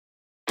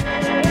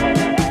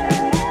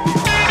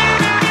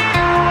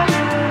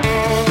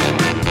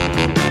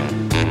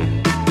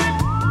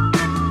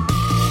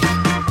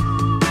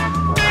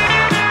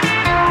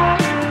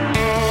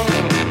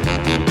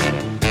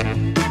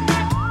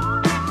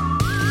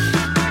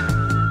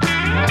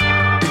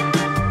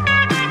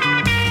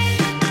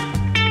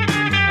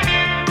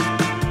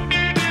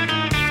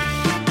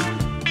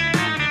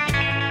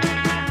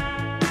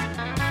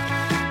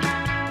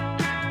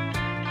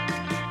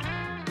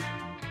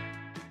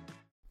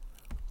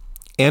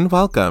and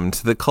welcome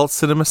to the Cult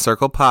Cinema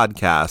Circle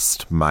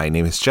podcast. My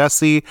name is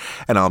Jesse,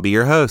 and I'll be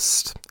your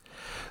host.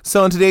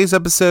 So in today's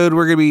episode,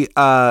 we're going to be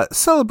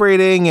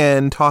celebrating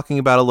and talking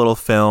about a little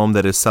film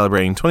that is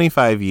celebrating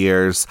 25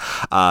 years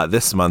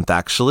this month,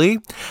 actually.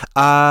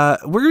 We're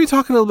going to be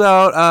talking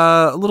about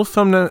a little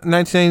film in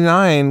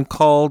 1999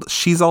 called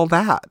She's All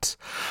That.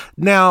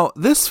 Now,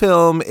 this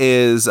film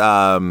is...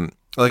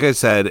 like I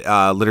said,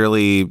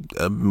 literally,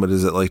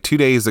 2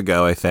 days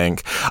ago, I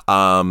think,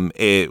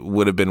 it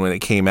would have been when it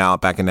came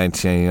out back in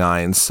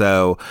 1999.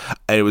 So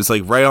it was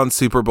like right on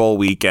Super Bowl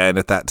weekend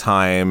at that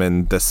time.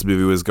 And this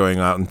movie was going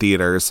out in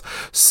theaters.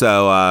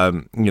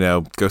 So,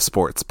 go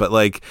sports. But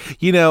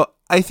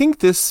I think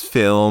this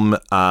film,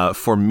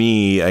 for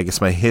me, I guess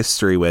my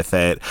history with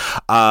it,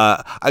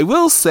 I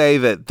will say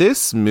that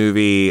this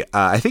movie,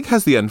 I think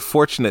has the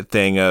unfortunate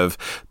thing of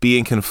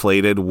being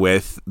conflated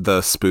with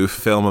the spoof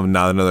film of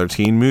Not Another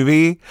Teen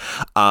Movie,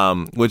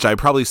 which I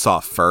probably saw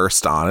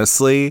first,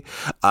 honestly.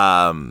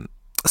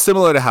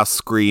 Similar to how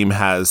Scream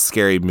has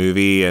Scary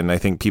Movie, and I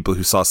think people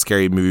who saw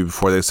Scary Movie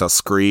before they saw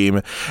Scream,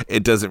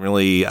 it doesn't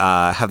really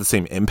have the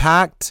same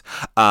impact.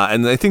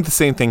 And I think the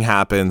same thing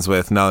happens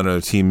with Not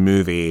Another Teen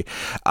Movie.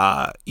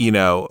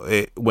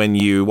 When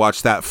you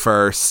watch that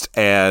first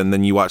and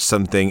then you watch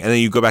something and then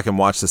you go back and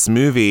watch this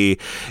movie,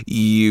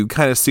 you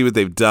kind of see what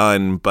they've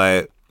done,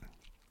 but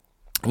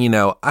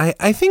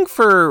I think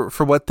for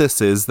what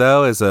this is,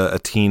 though, as a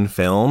teen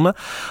film,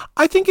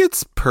 I think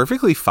it's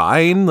perfectly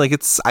fine. I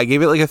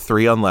gave it like a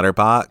 3 on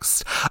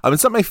Letterboxd.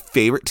 It's not my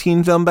favorite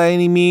teen film by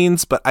any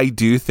means, but I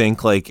do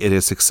think it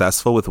is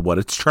successful with what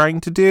it's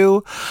trying to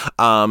do.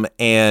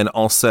 And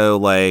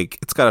also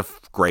it's got a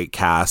great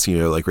cast,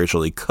 like Rachel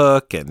Lee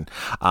Cook and,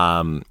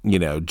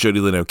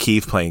 Jodie Lynn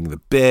O'Keefe playing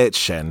the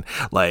bitch and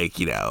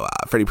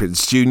Freddie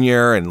Prinze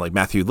Jr. and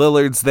Matthew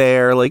Lillard's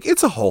there.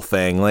 It's a whole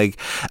thing.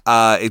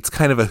 It's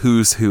kind of a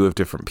who's who of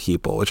different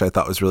people, which I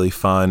thought was really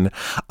fun.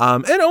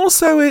 And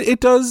also it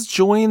does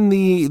join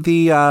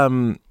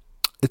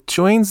it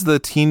joins the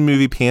teen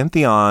movie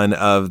pantheon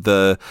of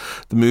the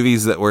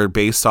movies that were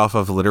based off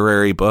of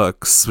literary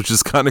books, which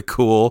is kind of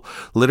cool.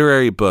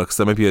 Literary books,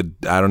 that might be I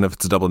don't know if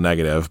it's a double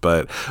negative,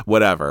 but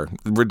whatever.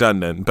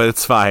 Redundant, but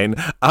it's fine.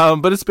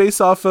 But it's based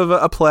off of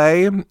a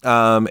play,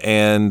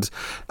 and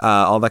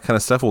all that kind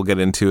of stuff we'll get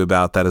into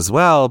about that as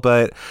well.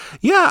 But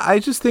yeah, I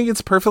just think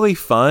it's perfectly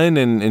fun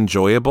and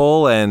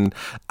enjoyable, and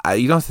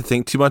you don't have to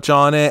think too much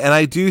on it. And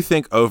I do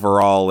think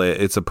overall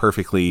it's a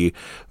perfectly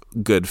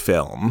good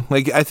film.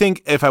 I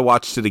think if I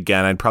watched it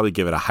again, I'd probably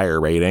give it a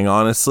higher rating,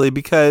 honestly,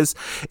 because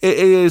it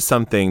is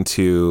something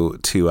to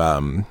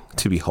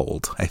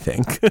behold, I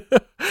think.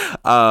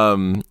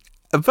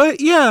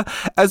 But yeah,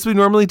 as we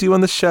normally do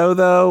on the show,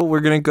 though, we're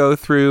going to go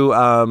through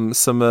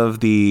some of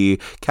the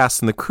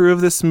cast and the crew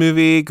of this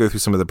movie, go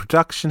through some of the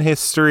production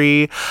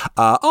history,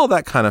 all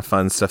that kind of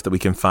fun stuff that we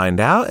can find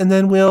out, and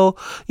then we'll,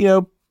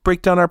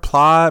 break down our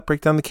plot,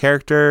 break down the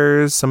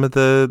characters, some of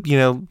the,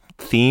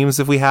 themes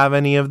if we have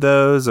any of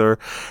those or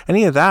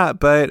any of that.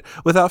 But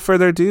without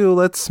further ado,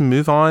 let's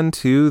move on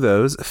to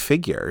those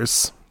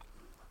figures.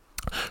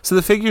 So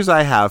the figures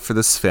I have for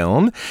this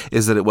film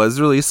is that it was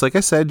released, like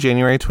I said,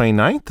 January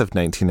 29th of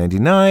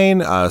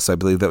 1999. So I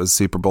believe that was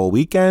Super Bowl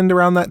weekend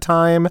around that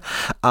time.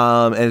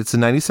 And it's a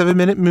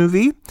 97-minute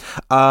movie.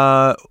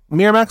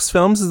 Miramax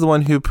Films is the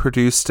one who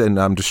produced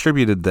and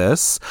distributed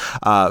this.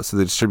 So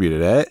they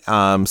distributed it.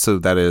 So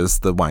that is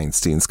the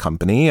Weinstein's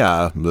company.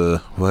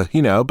 But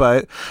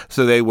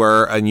so they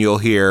were, and you'll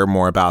hear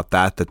more about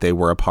that they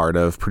were a part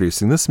of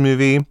producing this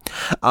movie.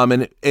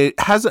 And it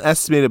has an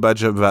estimated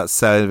budget of about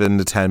 $7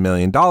 to $10 million,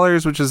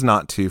 which is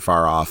not too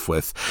far off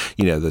with,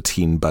 the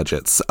teen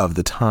budgets of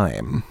the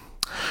time.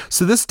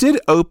 So this did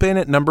open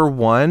at number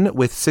 1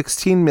 with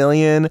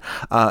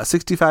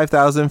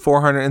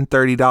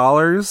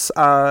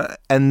 $16,065,430,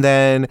 and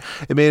then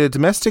it made a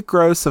domestic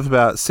gross of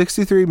about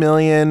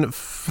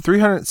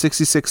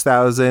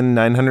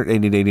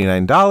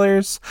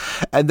 $63,366,989,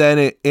 and then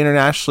it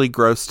internationally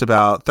grossed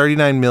about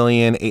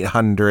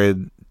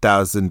 $39,800,000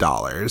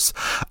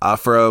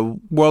 for a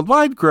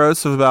worldwide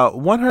gross of about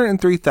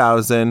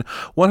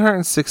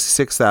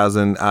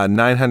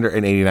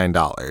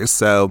 $103,166,989.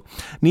 So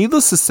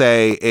needless to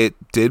say, it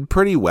did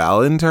pretty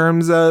well in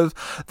terms of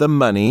the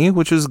money,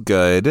 which is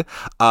good.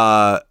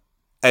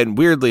 And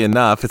weirdly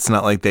enough, it's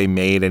not like they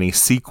made any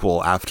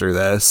sequel after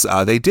this.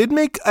 They did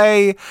make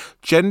a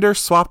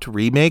gender-swapped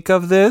remake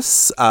of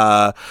this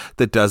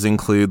that does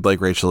include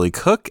Rachel Lee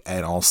Cook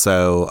and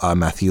also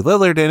Matthew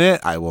Lillard in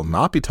it. I will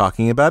not be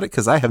talking about it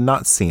because I have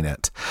not seen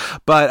it.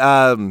 But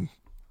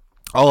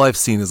all I've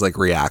seen is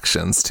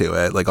reactions to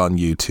it, on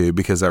YouTube,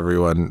 because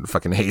everyone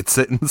fucking hates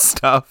it and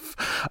stuff.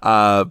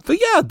 But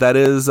yeah, that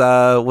is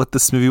what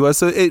this movie was.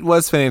 So it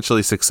was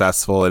financially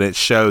successful, and it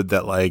showed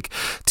that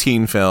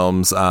teen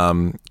films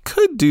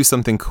could do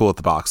something cool at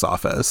the box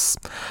office.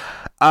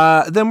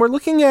 Then we're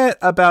looking at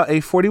about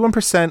a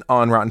 41%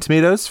 on Rotten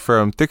Tomatoes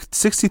from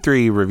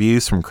 63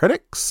 reviews from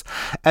critics,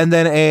 and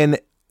then an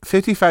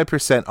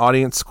 55%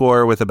 audience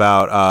score with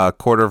about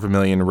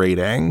 250,000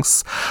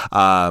 ratings.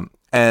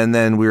 and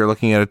then we were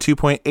looking at a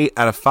 2.8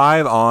 out of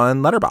 5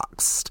 on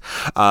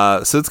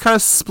Letterboxd. So it's kind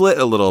of split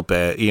a little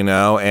bit, you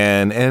know,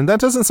 and that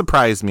doesn't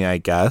surprise me, I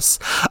guess.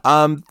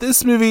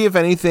 This movie, if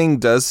anything,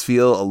 does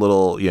feel a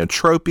little, you know,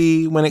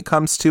 tropey when it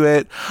comes to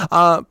it.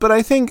 But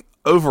I think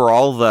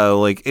overall, though,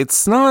 like,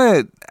 it's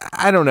not,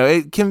 I don't know,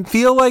 it can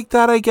feel like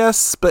that, I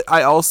guess, but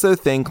I also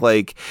think,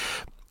 like,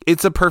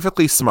 it's a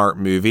perfectly smart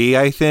movie,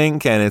 I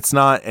think, and it's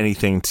not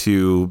anything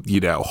too, you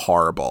know,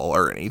 horrible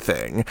or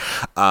anything.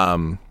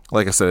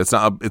 Like I said,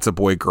 it's a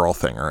boy girl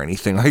thing or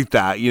anything like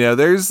that. You know,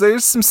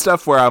 there's some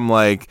stuff where I'm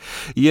like,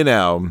 you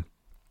know,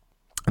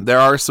 there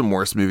are some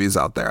worse movies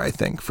out there, I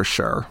think, for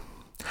sure.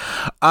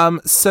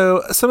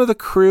 So some of the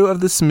crew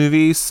of this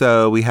movie.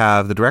 So we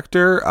have the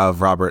director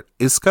of Robert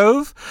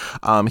Iscove.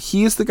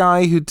 He's the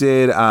guy who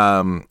did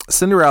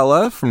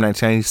Cinderella from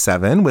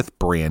 1997 with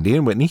Brandy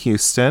and Whitney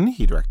Houston.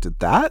 He directed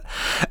that.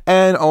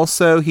 And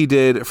also he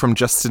did From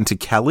Justin to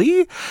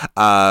Kelly,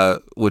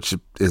 which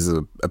is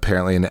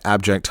apparently an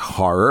abject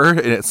horror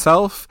in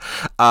itself.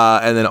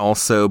 And then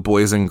also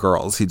Boys and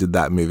Girls. He did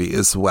that movie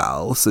as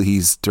well. So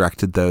he's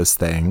directed those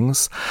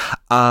things.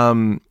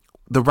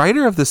 The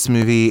writer of this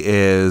movie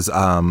is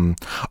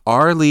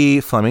R. Lee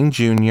Fleming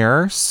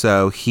Jr.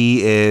 So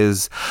he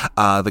is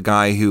the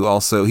guy who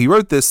he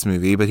wrote this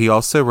movie, but he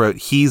also wrote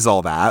He's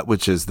All That,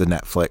 which is the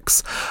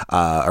Netflix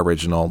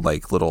original,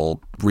 like,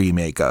 little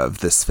remake of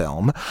this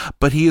film.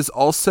 But he is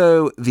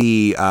also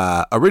the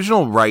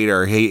original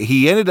writer.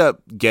 He ended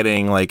up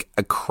getting, like,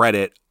 a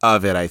credit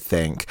of it, I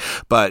think,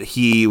 but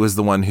he was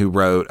the one who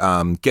wrote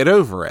Get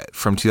Over It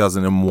from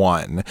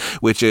 2001,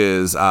 which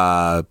is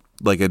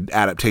like an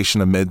adaptation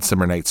of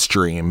Midsummer Night's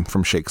Dream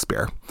from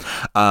Shakespeare.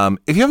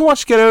 If you haven't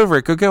watched Get Over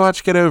It, go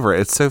watch Get Over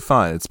It. It's so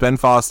fun. It's Ben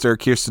Foster,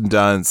 Kirsten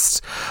Dunst.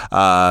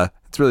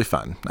 It's really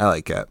fun. I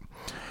like it.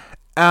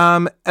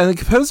 And the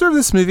composer of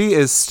this movie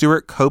is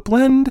Stuart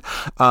Copeland,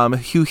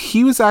 who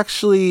he was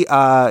actually,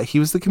 he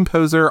was the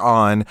composer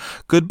on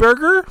Good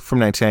Burger from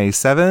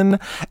 1997,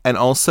 and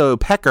also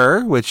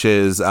Pecker, which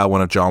is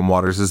one of John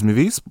Waters'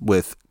 movies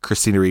with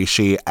Christina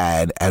Ricci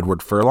and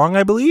Edward Furlong,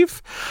 I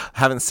believe.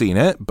 Haven't seen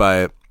it,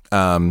 but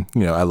you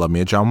know, I love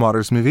me a John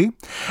Waters movie.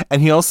 And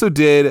he also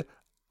did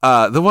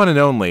the one and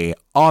only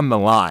On the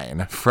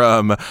Line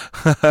from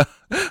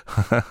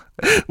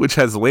which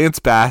has Lance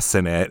Bass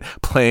in it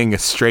playing a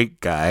straight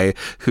guy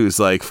who's,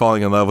 like,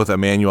 falling in love with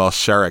Emmanuel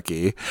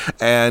Cherokee.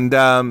 And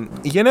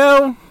you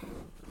know,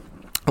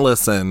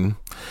 listen,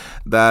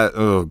 that,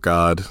 oh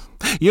god,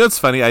 you know, it's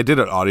funny, I did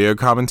an audio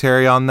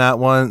commentary on that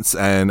once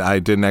and I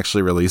didn't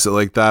actually release it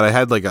like that. I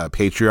had, like, a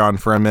Patreon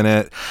for a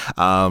minute.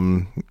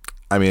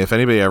 I mean, if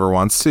anybody ever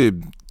wants to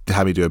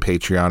have me do a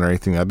Patreon or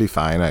anything, that'd be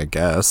fine, I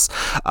guess.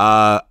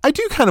 I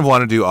do kind of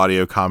want to do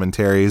audio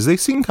commentaries. They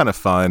seem kind of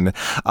fun.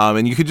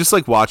 And you could just,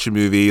 like, watch a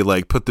movie,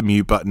 like, put the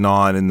mute button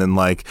on and then,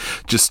 like,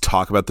 just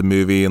talk about the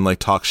movie and, like,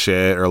 talk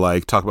shit or,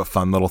 like, talk about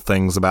fun little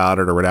things about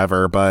it or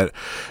whatever. But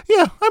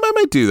yeah, I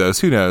might do those.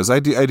 Who knows? I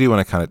do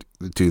want to kind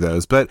of do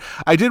those. But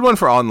I did one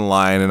for On the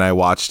Line and I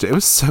watched it. It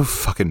was so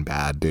fucking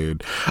bad,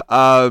 dude.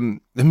 The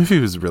movie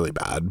was really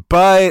bad,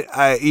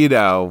 but you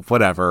know,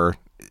 whatever.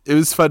 It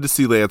was fun to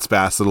see Lance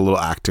Bass in a little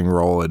acting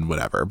role and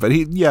whatever. But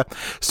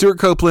Stuart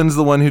Copeland's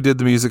the one who did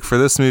the music for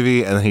this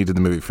movie, and then he did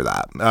the movie for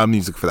that,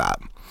 music for that.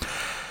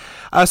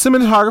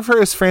 Cinematographer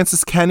is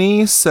Francis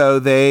Kenny, so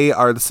they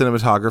are the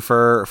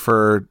cinematographer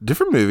for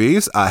different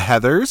movies.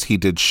 Heathers, he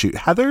did shoot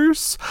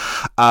Heathers,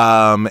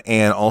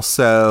 and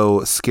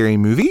also Scary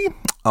Movie.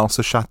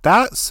 Also shot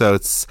that, so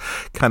it's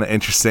kind of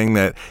interesting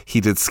that he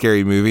did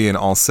Scary Movie and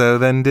also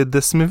then did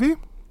this movie.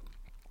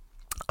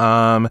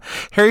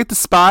 Harriet the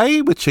Spy,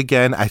 which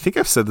again, I think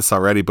I've said this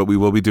already, but we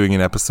will be doing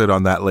an episode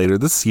on that later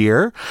this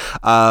year.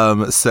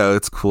 So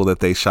it's cool that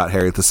they shot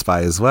Harriet the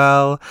Spy as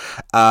well.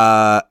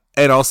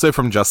 And also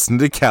From Justin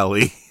to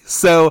Kelly.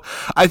 So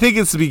I think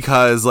it's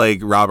because,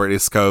 like, Robert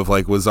Iscove,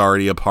 like, was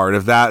already a part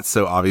of that.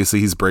 So obviously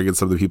he's bringing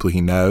some of the people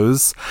he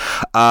knows.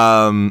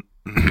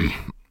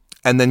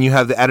 And then you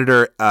have the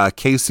editor,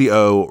 Casey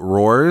O.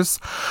 Roars,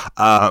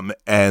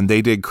 and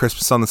they did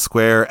Christmas on the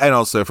Square and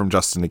also From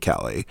Justin to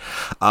Kelly.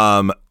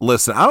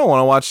 Listen, I don't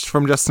want to watch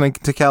From Justin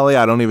to Kelly.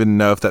 I don't even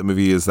know if that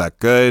movie is that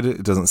good.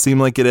 It doesn't seem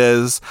like it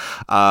is.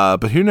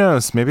 But who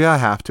knows? Maybe I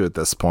have to at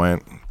this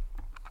point.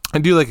 I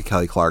do like a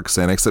Kelly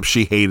Clarkson, except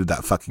she hated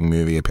that fucking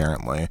movie,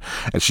 apparently.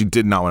 And she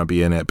did not want to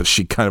be in it, but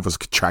she kind of was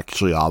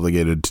contractually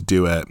obligated to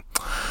do it.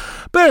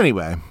 But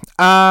anyway,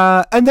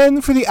 and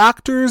then for the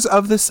actors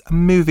of this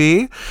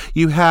movie,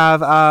 you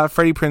have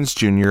Freddie Prinze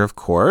Jr., of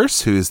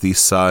course, who is the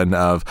son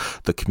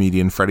of the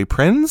comedian Freddie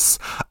Prinze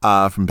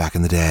from back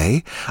in the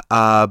day.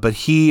 But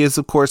he is,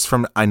 of course,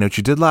 from I Know What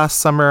You Did Last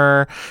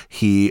Summer,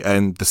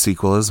 and the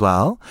sequel as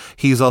well.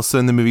 He's also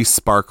in the movie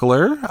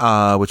Sparkler,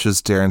 which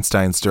was Darren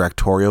Stein's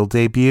directorial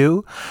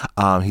debut.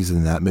 He's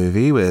in that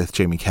movie with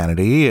Jamie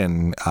Kennedy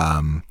and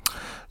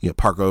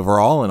Park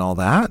Overall and all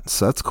that.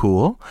 So that's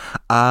cool.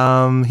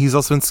 He's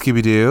also in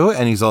Scooby-Doo,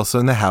 and he's also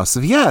in The House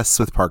of Yes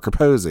with Parker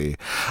Posey,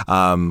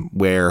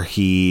 where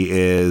he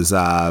is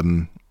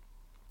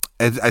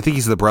I think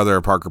he's the brother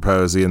of Parker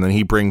Posey, and then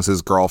he brings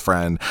his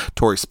girlfriend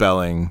Tori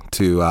Spelling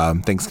to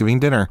Thanksgiving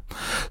dinner.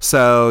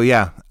 So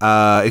yeah,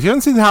 if you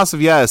haven't seen The House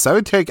of Yes, I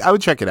would check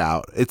it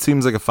out. It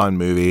seems like a fun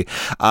movie.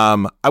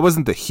 I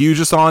wasn't the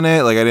hugest on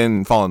it, like I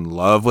didn't fall in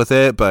love with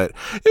it, but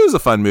it was a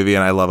fun movie,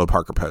 and I love a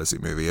Parker Posey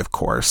movie, of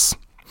course.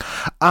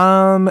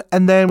 And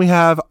then we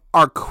have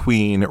our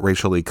queen,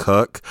 Rachel Lee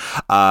Cook.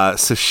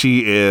 So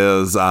she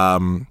is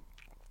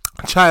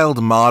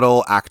child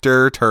model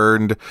actor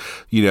turned,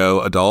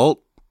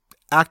 adult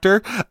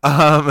actor.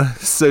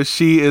 So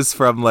she is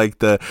from like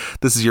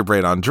This Is Your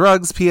Brain on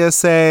Drugs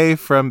PSA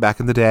from back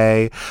in the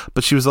day,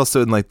 but she was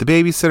also in like the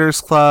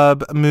Babysitters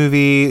Club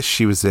movie.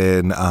 She was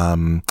in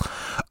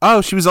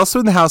she was also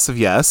in The House of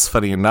Yes,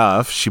 funny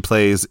enough. She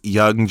plays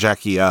young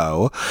Jackie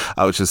O,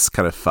 which is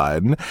kind of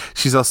fun.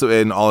 She's also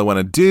in All I Want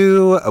to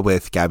Do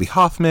with Gabby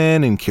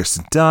Hoffman and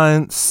Kirsten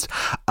Dunst.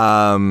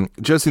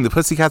 Josie and the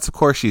Pussycats, of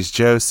course, she's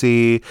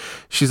Josie.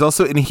 She's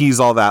also in He's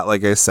All That,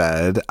 like I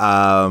said.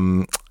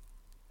 And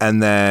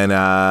then,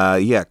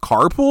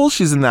 Carpool.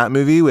 She's in that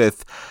movie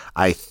with,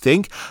 I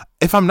think,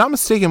 if I'm not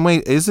mistaken,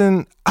 wait,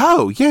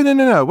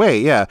 no.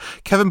 Wait, yeah.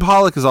 Kevin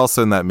Pollak is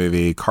also in that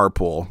movie,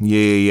 Carpool.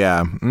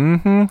 Yeah.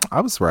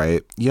 I was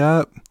right.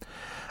 Yep.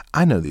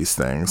 I know these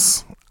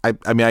things.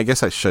 I mean, I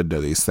guess I should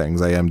know these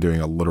things. I am doing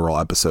a literal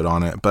episode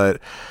on it, but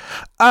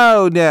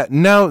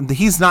no,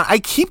 he's not. I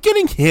keep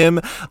getting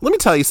him. Let me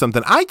tell you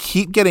something. I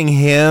keep getting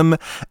him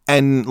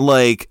and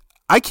like,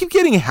 I keep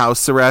getting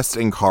House Arrest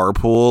and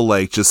Carpool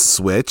like just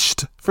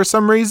switched for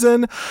some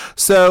reason.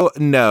 So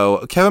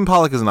no, Kevin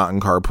Pollak is not in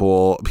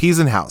Carpool. He's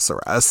in House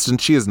Arrest, and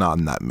she is not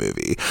in that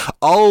movie.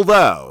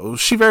 Although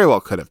she very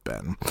well could have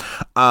been.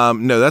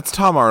 No, that's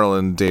Tom Arnold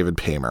and David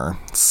Paymer.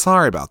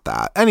 Sorry about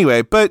that.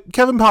 Anyway, but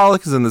Kevin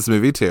Pollak is in this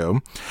movie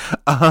too.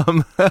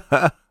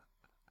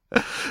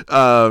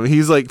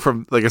 He's like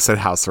from, like I said,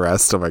 House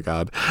Arrest. Oh my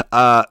God.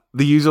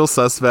 The Usual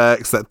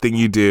Suspects, That Thing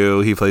You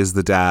Do. He plays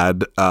the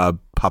dad,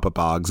 Papa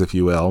Boggs, if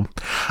you will.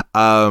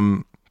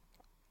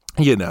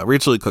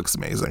 Rachel Lee Cook's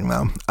amazing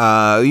though.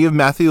 You have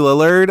Matthew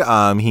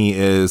Lillard. He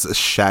is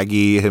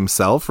Shaggy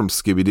himself from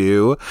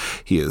Scooby-Doo.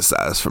 He is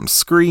from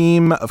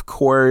Scream, of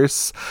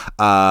course.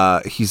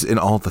 He's in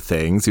all the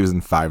things. He was in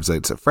Five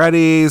Nights at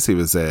Freddy's. He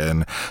was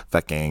in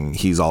fucking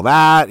He's All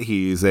That.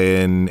 He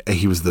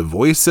was the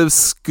voice of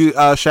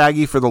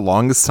Shaggy for the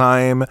longest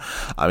time.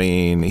 I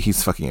mean,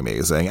 he's fucking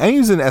amazing. And he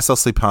was in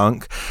SLC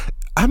Punk.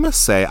 I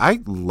must say, I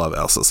love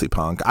SLC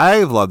Punk.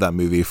 I've loved that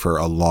movie for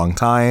a long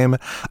time.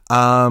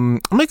 I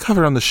might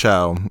cover it on the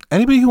show.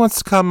 Anybody who wants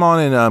to come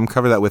on and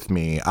cover that with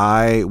me,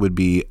 I would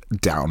be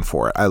down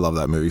for it. I love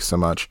that movie so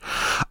much.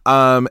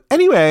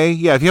 Anyway,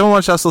 yeah, if you haven't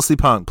watched SLC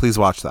Punk, please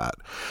watch that.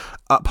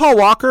 Paul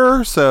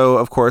Walker, so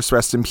of course,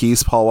 rest in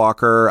peace, Paul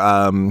Walker.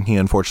 He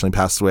unfortunately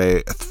passed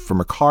away from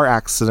a car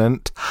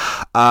accident.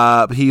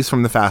 But he's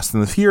from the Fast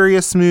and the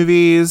Furious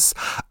movies.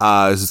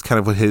 This is kind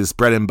of what his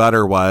bread and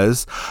butter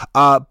was.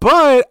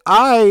 But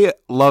I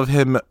love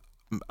him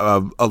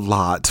a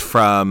lot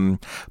from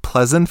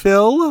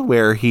Pleasantville,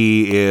 where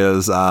he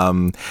is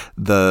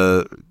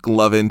the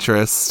love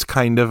interest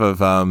kind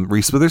of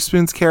Reese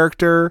Witherspoon's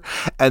character,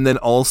 and then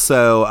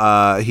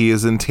also he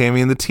is in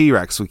Tammy and the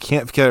T-Rex. We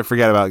can't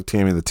forget about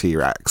Tammy and the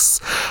T-Rex.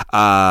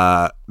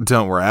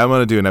 Don't worry, I'm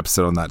going to do an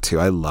episode on that too.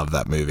 I love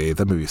that movie.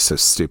 That movie is so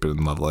stupid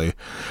and lovely.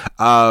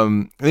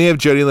 And you have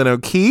Jodie Lynn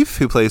O'Keefe,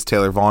 who plays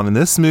Taylor Vaughn in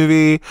this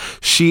movie.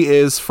 She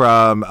is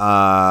from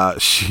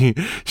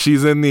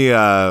she's in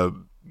the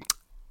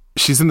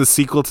she's in the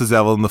sequel to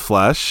Devil in the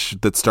Flesh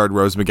that starred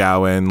Rose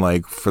McGowan,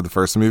 like for the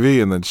first movie,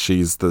 and then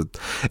she's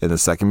in the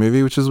second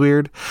movie, which is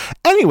weird.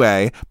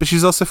 Anyway, but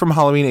she's also from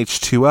Halloween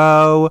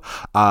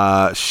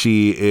H2O.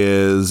 She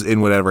is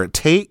in Whatever It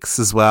Takes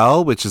as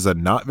well, which is a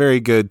not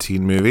very good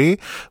teen movie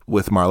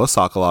with Marla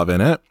Sokolov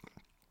in it.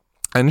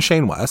 And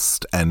Shane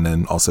West, and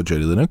then also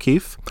Jodie Lynn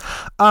O'Keefe.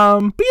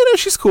 But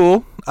she's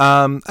cool.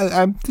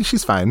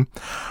 She's fine.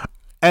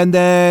 And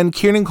then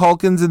Kieran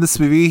Culkin's in this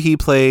movie. He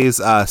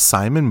plays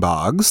Simon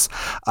Boggs.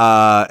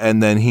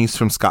 And then he's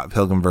from Scott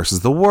Pilgrim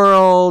vs. the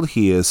World.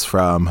 He is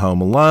from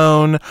Home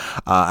Alone.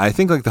 I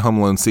think like the Home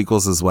Alone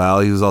sequels as well.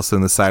 He was also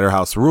in the Cider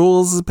House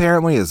Rules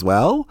apparently as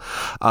well.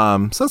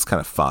 So that's kind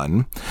of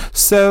fun.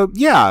 So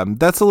yeah,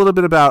 that's a little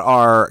bit about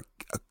our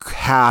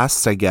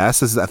cast, I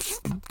guess.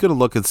 I'm gonna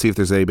look and see if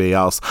there's anybody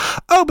else.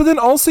 Oh, but then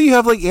also you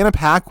have like Anna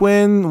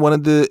Paquin, one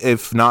of the,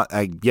 if not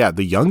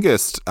the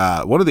youngest,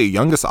 one of the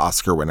youngest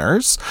Oscar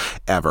winners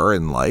ever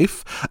in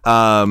life.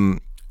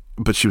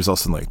 But she was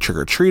also in like Trick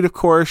or Treat, of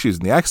course. She was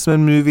in the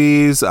X-Men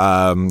movies.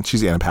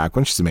 She's Anna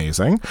Paquin. She's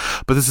amazing.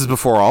 But this is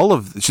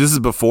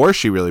before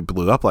she really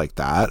blew up like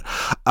that.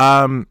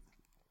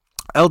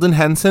 Eldon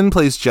Henson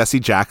plays Jesse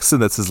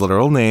Jackson. That's his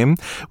literal name,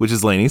 which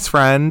is Lainey's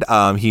friend.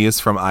 He is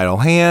from Idle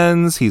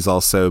Hands. He's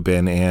also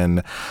been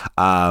in,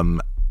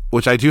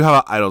 which I do have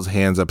an Idle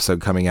Hands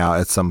episode coming out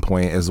at some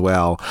point as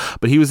well.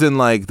 But he was in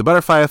like The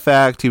Butterfly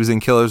Effect. He was in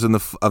Killers of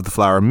the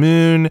Flower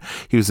Moon.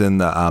 He was in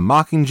the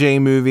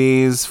Mockingjay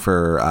movies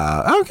for.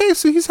 Okay,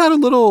 so he's had a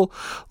little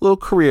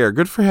career.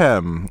 Good for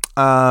him.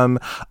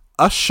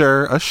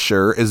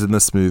 Usher is in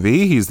this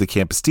movie. He's the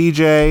campus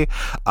DJ.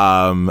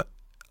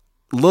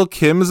 Lil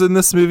Kim's in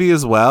this movie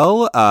as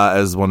well,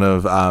 as one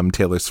of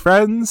Taylor's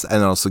friends,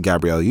 and also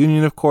Gabrielle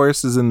Union, of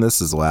course, is in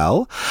this as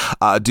well.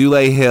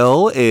 Dule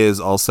Hill is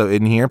also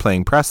in here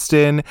playing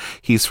Preston.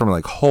 He's from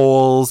like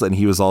Holes, and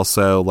he was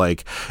also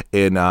like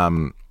in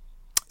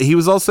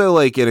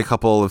in a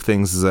couple of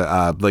things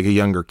as like a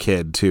younger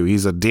kid too.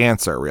 He's a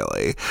dancer,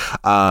 really.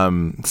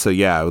 So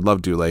yeah, I would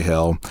love Dule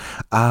Hill.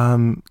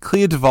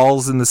 Clea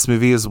Duvall's in this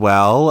movie as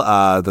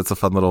well. That's a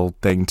fun little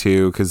thing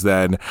too, because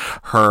then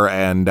her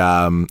and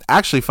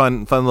actually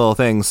fun little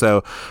thing.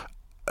 So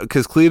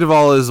because Clea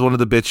Duvall is one of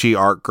the bitchy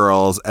art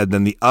girls, and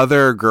then the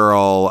other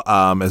girl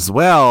as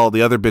well,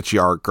 the other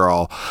bitchy art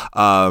girl,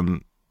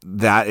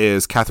 that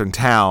is Catherine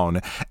Town.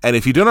 And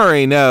if you don't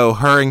already know,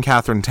 her and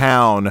Catherine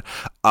Town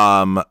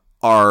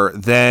are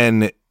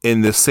then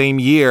in the same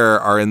year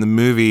are in the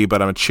movie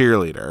But I'm a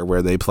Cheerleader,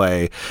 where they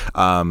play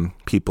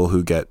people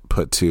who get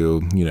put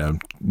to,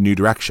 new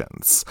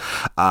directions.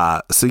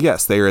 So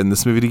yes, they are in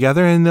this movie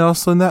together, and they're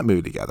also in that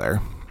movie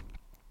together.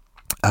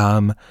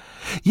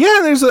 Yeah,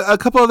 there's a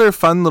couple other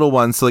fun little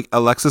ones. So like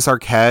Alexis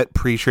Arquette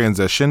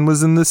pre-transition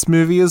was in this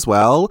movie as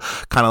well,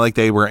 kind of like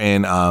they were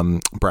in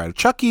Bride of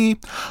Chucky.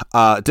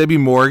 Debbie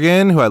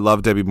Morgan, who I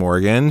love Debbie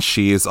Morgan,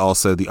 she is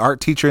also the art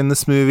teacher in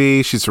this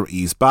movie. She's from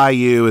East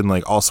Bayou and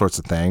like all sorts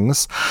of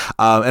things.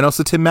 And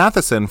also Tim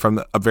Matheson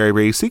from A Very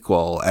Brave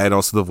Sequel, and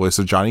also the voice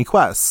of Johnny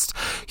Quest.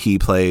 He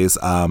plays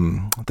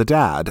the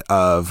dad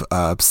of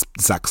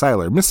Zach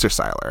Seiler, Mr.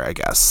 Seiler, I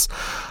guess.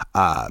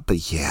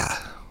 But yeah.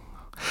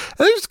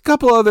 And there's a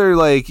couple other,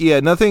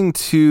 nothing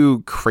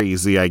too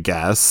crazy, I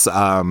guess.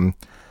 Nobody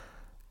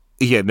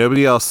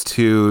else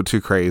too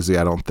crazy,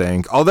 I don't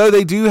think. Although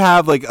they do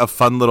have, a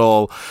fun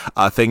little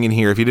thing in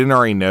here, if you didn't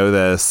already know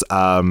this,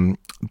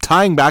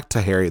 tying back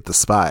to Harriet the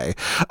Spy.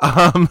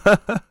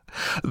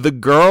 The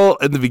girl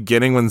in the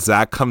beginning when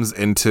Zach comes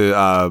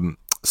into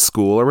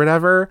school or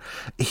whatever,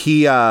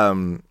 he...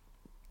 So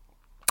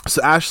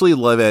Ashley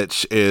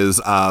Livich is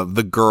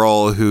the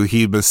girl who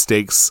he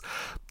mistakes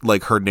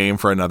her name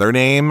for another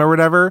name or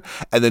whatever,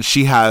 and then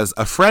she has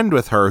a friend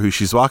with her who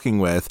she's walking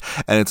with,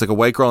 and it's a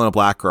white girl and a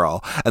black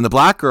girl, and the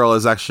black girl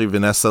is actually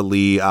Vanessa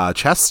Lee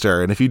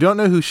Chester. And if you don't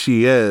know who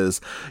she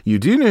is, you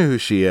do know who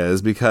she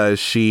is, because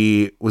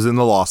she was in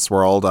The Lost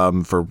World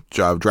for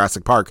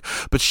Jurassic Park,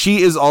 but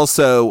she is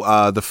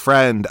also the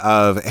friend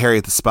of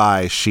Harriet the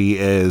Spy. She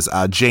is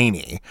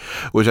Janie,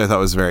 which I thought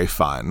was very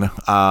fun,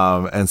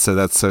 and so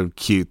that's so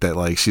cute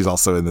that she's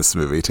also in this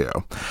movie too.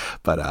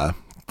 But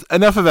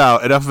enough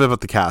about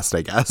the cast,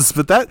 I guess.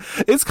 But that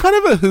it's kind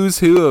of a who's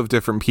who of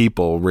different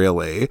people,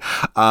 really.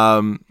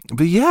 But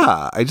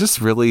yeah, I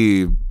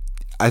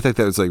think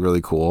that was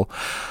really cool.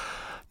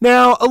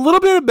 Now, a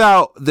little bit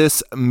about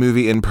this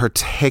movie in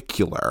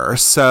particular.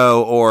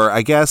 So, or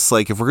I guess,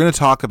 if we're going to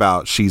talk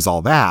about She's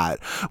All That,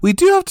 we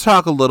do have to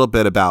talk a little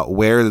bit about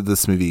where did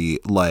this movie,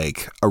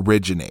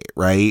 originate,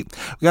 right?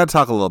 We got to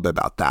talk a little bit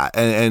about that.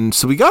 And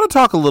so we got to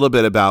talk a little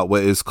bit about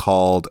what is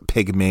called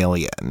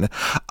Pygmalion,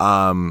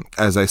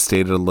 as I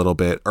stated a little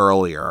bit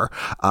earlier.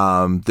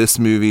 This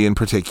movie in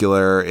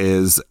particular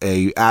is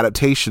a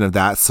adaptation of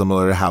that,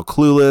 similar to how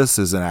Clueless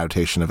is an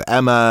adaptation of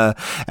Emma,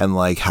 and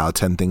how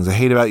 10 Things I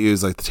Hate About You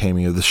is The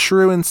Taming of the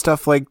Shrew and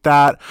stuff like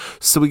that.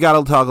 So we got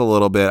to talk a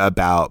little bit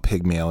about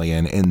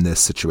Pygmalion in this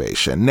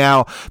situation.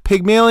 Now,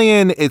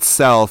 Pygmalion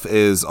itself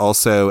is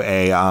also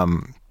a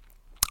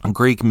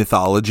Greek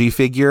mythology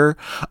figure.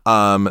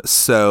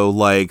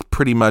 So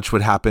pretty much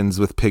what happens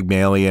with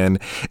Pygmalion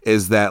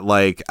is that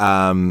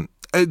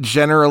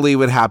generally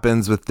what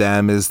happens with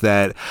them is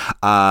that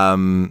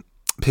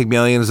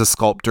Pygmalion is a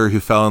sculptor who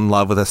fell in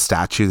love with a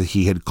statue that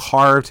he had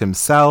carved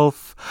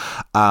himself.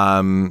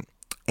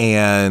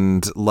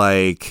 And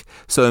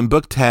so in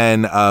book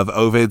 10 of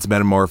Ovid's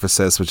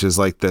Metamorphosis, which is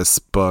this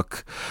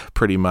book,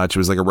 pretty much, it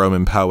was a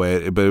Roman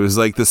poet, but it was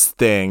this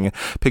thing.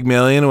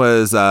 Pygmalion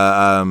was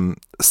Cypriot,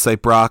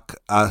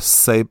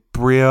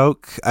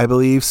 I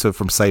believe, so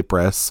from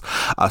Cyprus,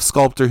 a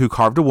sculptor who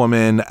carved a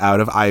woman out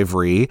of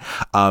ivory,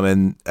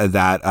 and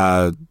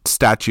that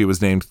statue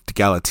was named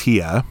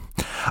Galatea.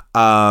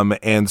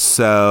 And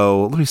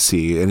so let me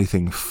see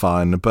anything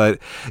fun, but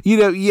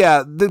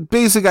the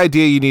basic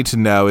idea you need to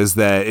know is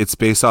that it's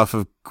based off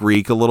of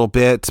Greek a little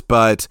bit,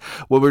 but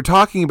when we're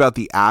talking about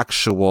the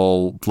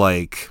actual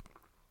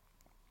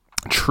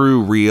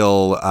true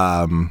real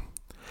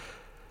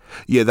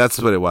that's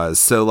what it was.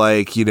 So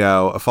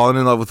falling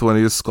in love with one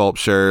of his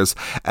sculptures,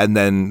 and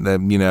then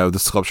the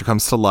sculpture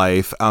comes to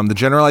life. The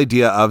general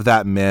idea of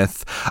that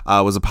myth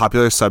was a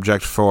popular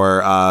subject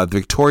for the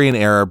Victorian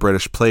era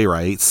British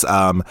playwrights.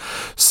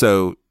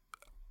 So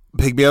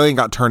Pygmalion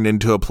got turned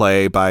into a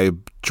play by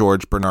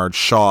George Bernard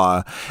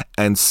Shaw,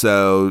 and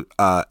so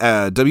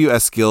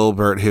W.S.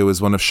 Gilbert, who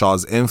was one of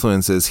Shaw's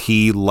influences,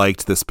 he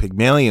liked this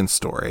Pygmalion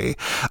story.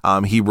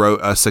 He wrote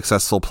a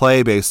successful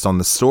play based on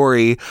the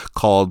story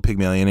called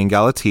Pygmalion and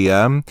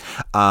Galatea,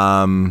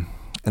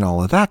 and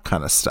all of that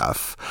kind of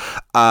stuff.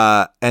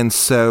 And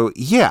so,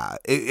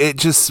 it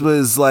just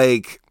was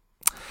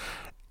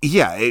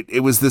yeah,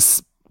 it was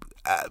this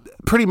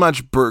pretty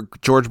much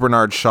George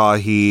Bernard Shaw.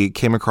 He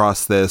came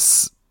across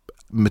this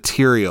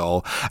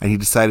material and he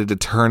decided to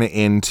turn it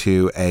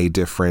into a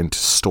different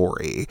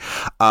story.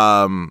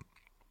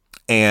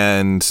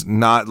 And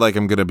not like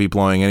I'm going to be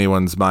blowing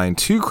anyone's mind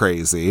too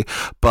crazy,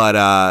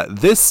 but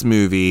this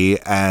movie,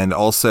 and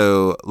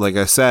also, like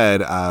I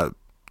said,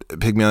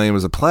 Pygmalion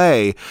was a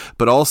play,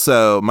 but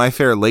also My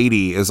Fair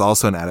Lady is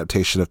also an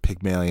adaptation of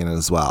Pygmalion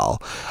as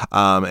well.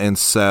 And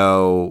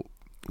so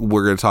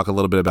we're going to talk a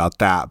little bit about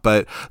that.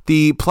 But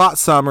the plot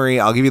summary,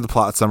 I'll give you the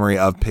plot summary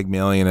of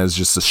Pygmalion as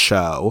just a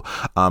show.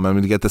 I'm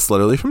going to get this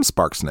literally from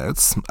Sparks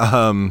Notes.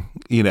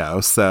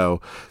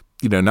 So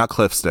not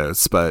Cliff's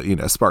Notes, but,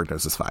 Spark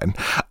Notes is fine.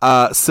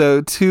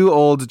 So two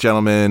old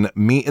gentlemen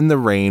meet in the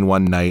rain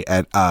one night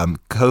at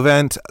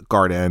Covent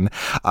Garden.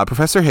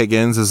 Professor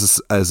Higgins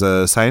is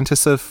a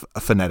scientist of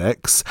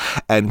phonetics,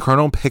 and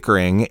Colonel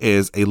Pickering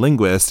is a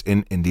linguist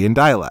in Indian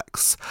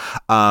dialects.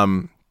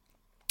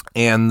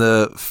 And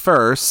the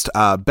first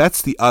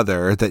bets the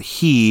other that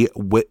he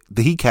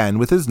can,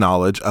 with his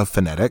knowledge of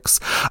phonetics,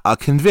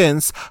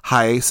 convince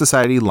high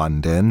society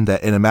London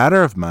that in a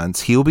matter of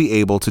months he will be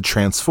able to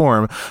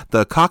transform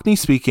the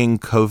Cockney-speaking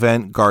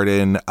Covent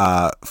Garden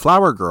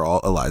flower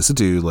girl, Eliza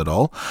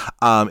Doolittle,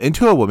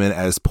 into a woman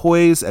as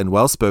poised and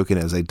well-spoken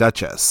as a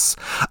duchess.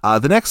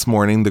 The next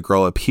morning, the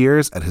girl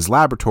appears at his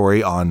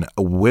laboratory on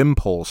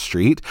Wimpole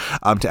Street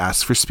to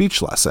ask for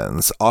speech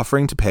lessons,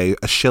 offering to pay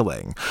a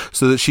shilling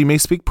so that she may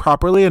speak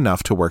properly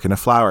enough to work in a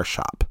flower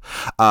shop.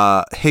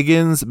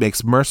 Higgins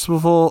makes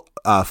merciful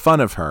fun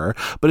of her,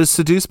 but is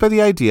seduced by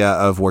the idea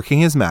of working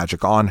his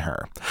magic on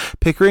her.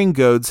 Pickering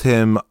goads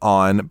him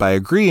on by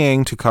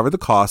agreeing to cover the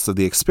costs of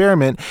the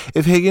experiment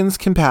if Higgins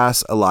can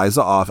pass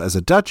Eliza off as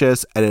a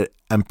duchess at an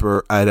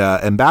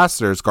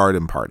ambassador's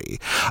garden party.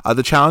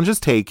 The challenge is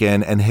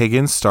taken, and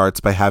Higgins starts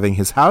by having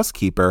his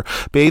housekeeper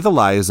bathe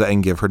Eliza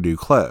and give her new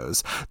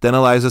clothes. Then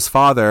Eliza's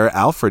father,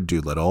 Alfred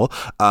Doolittle,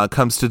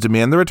 comes to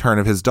demand the return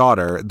of his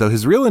daughter, though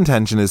his real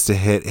intention is to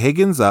hit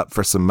Higgins up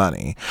for some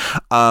money.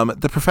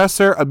 The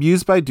professor,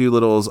 amused by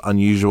Doolittle's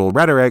unusual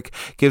rhetoric,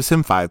 gives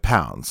him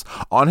 £5.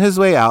 On his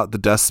way out, the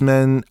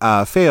dustman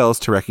fails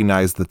to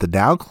recognize that the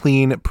now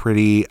clean,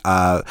 pretty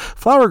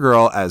flower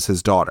girl as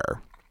his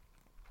daughter.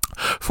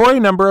 For a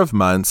number of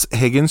months,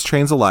 Higgins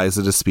trains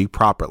Eliza to speak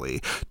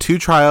properly. 2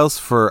 trials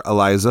for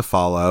Eliza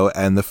follow,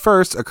 and the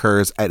first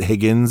occurs at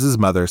Higgins'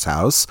 mother's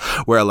house,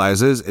 where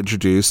Eliza is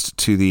introduced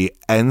to the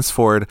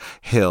Ensford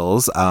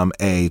Hills,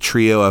 a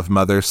trio of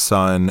mother,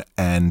 son,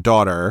 and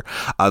daughter.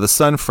 The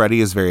son,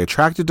 Freddie, is very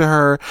attracted to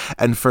her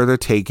and further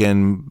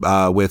taken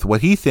with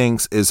what he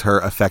thinks is her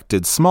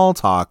affected small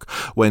talk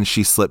when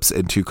she slips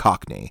into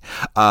Cockney.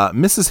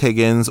 Mrs.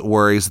 Higgins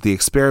worries the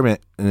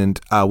experiment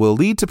will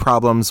lead to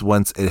problems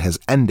once it has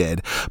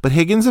ended, but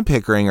Higgins and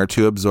Pickering are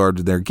too absorbed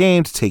in their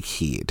game to take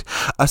heed.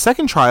 A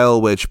second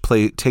trial, which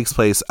takes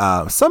place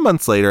some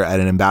months later at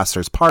an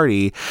ambassador's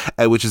party,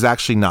 which is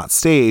actually not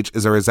staged,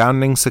 is a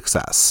resounding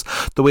success.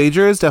 The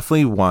wager is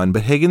definitely won,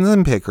 but Higgins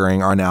and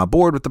Pickering are now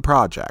bored with the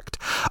project,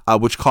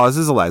 which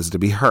causes Eliza to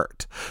be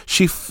hurt.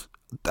 She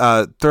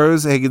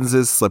throws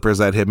Higgins'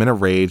 slippers at him in a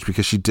rage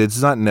because she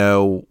does not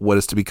know what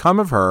is to become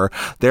of her,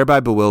 thereby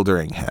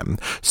bewildering him.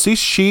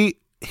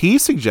 He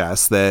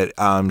suggests that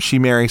she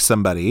marry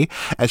somebody,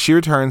 as she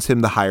returns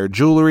him the hired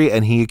jewelry,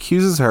 and he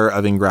accuses her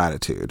of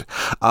ingratitude.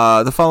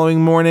 The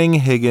following morning,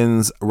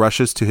 Higgins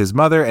rushes to his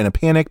mother in a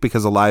panic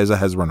because Eliza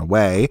has run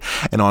away,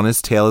 and on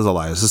his tail is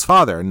Eliza's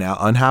father, now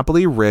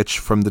unhappily rich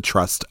from the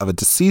trust of a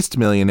deceased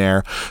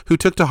millionaire who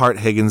took to heart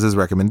Higgins'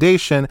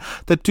 recommendation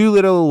that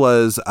Doolittle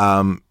was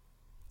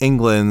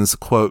England's,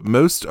 quote,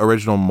 most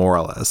original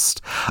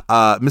moralist.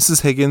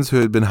 Mrs. Higgins,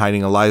 who had been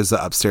hiding Eliza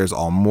upstairs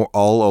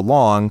all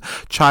along,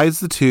 chides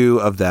the two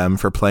of them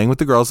for playing with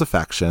the girl's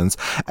affections,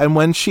 and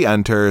when she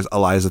enters,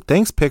 Eliza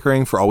thanks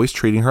Pickering for always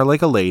treating her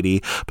like a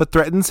lady, but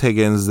threatens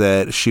Higgins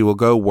that she will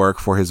go work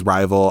for his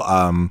rival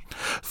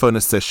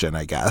phonetician,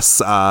 I guess,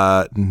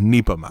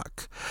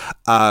 Nepomuk.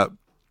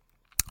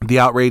 The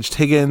outraged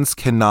Higgins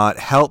cannot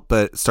help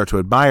but start to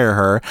admire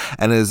her,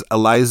 and as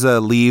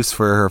Eliza leaves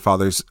for her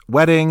father's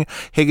wedding,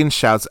 Higgins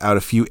shouts out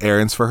a few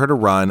errands for her to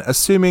run,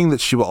 assuming that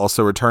she will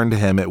also return to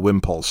him at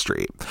Wimpole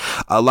Street.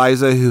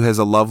 Eliza, who has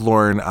a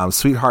lovelorn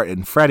sweetheart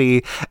in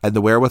Freddie and the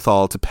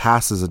wherewithal to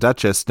pass as a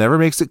duchess, never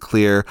makes it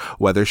clear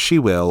whether she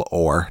will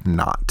or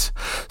not.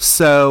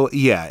 So,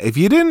 yeah, if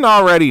you didn't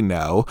already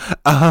know,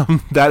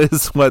 that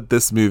is what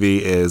this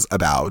movie is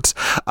about.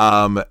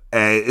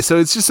 So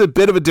it's just a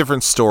bit of a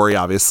different story,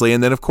 obviously.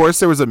 And then, of course,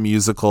 there was a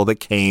musical that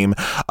came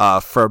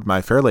from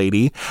My Fair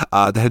Lady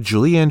that had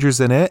Julie Andrews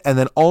in it. And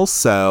then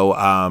also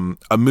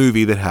a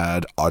movie that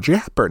had Audrey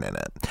Hepburn in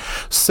it.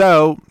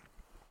 So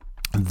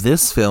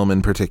this film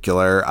in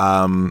particular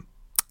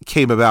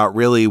came about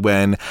really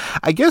when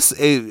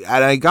and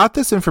I got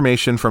this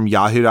information from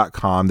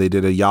yahoo.com. They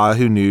did a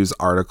Yahoo News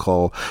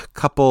article a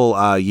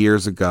couple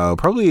years ago,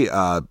 probably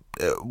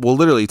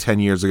literally 10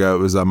 years ago. It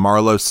was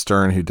Marlo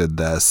Stern who did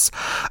this.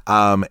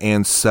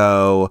 And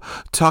so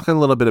talking a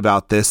little bit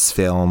about this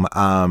film,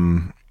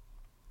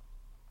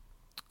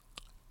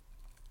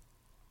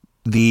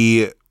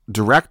 the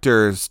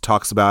directors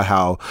talks about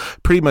how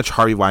pretty much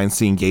Harvey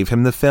Weinstein gave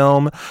him the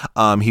film.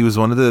 He was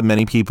one of the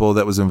many people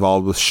that was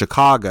involved with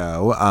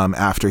Chicago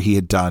after he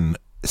had done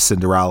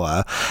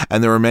Cinderella,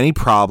 and there were many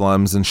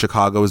problems, and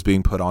Chicago was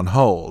being put on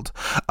hold.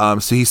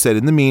 So he said,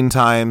 in the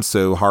meantime,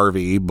 so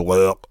Harvey,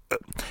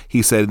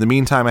 he said, in the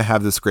meantime, I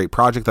have this great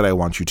project that I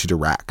want you to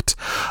direct.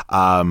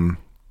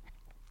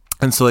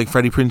 And so, like,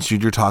 Freddie Prinze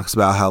Jr. talks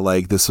about how,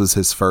 like, this was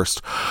his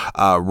first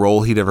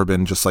role he'd ever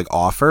been just, like,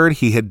 offered.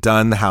 He had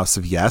done The House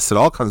of Yes. It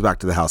all comes back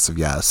to The House of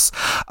Yes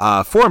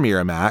for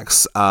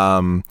Miramax.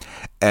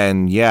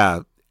 And, yeah.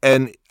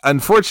 And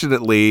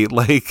unfortunately,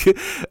 like,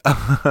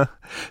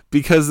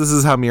 because this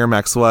is how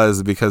Miramax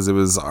was, because it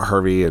was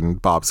Harvey and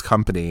Bob's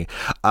company,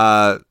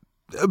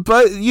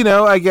 but, you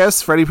know, I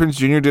guess Freddie Prinze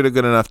Jr. did a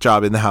good enough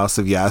job in The House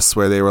of Yes,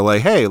 where they were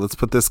like, hey, let's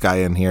put this guy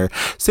in here.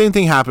 Same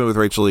thing happened with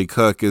Rachel Lee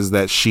Cook, is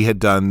that she had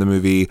done the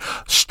movie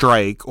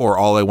Strike, or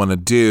All I Want to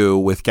Do,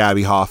 with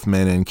Gabby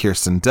Hoffman and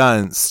Kirsten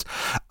Dunst.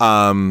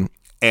 And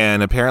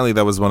apparently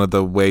that was one of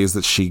the ways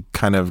that she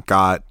kind of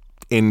got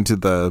into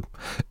the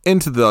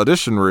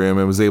audition room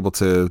and was able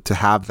to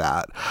have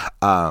that.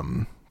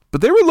 But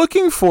they were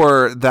looking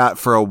for that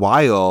for a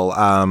while.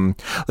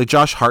 Like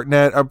Josh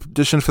Hartnett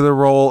auditioned for the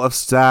role of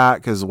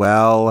Stack as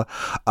well.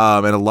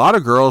 And a lot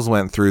of girls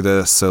went through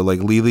this. So like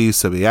Lily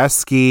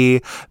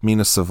Sobieski,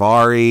 Mina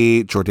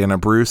Savari,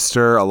 Jordana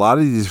Brewster, a lot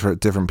of these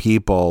different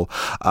people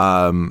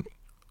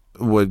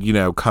would, you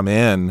know, come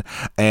in.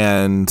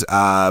 And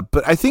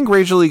but I think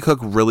Rachel Lee Cook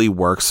really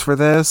works for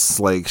this.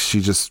 Like,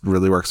 she just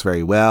really works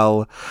very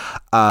well.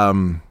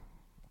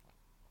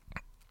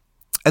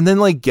 And then,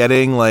 like,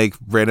 getting, like,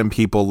 random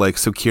people, like,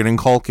 so Kieran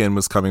Culkin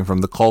was coming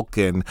from the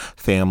Culkin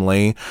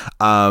family.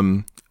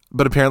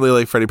 But apparently,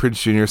 like, Freddie Prinze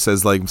Jr.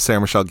 says, like,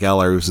 Sarah Michelle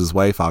Gellar, who's his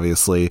wife,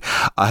 obviously,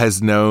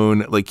 has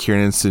known, like,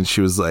 Kieran since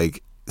he was, like,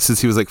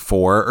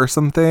 4 or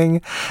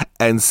something.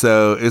 And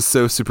so it's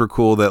so super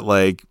cool that,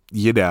 like,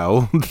 you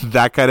know,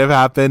 that kind of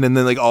happened. And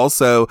then, like,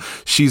 also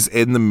she's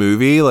in the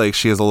movie, like,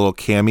 she has a little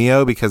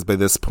cameo, because by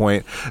this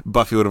point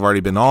Buffy would have already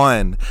been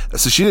on,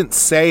 so she didn't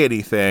say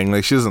anything,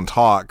 like, she doesn't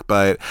talk,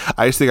 but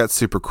I just think that's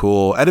super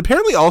cool. And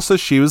apparently also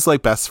she was,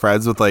 like, best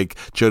friends with, like,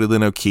 Jodie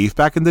Lynn O'Keefe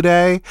back in the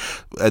day,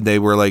 and they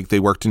were, like, they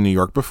worked in New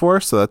York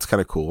before, so that's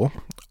kind of cool.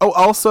 Oh,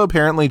 also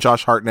apparently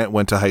Josh Hartnett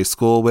went to high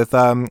school with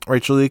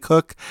Rachel Lee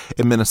Cook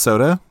in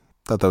Minnesota.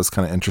 Thought that was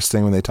kind of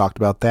interesting when they talked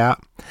about that.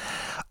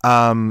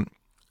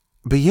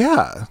 But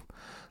yeah,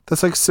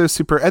 that's, like, so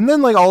super. And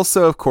then, like,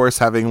 also, of course,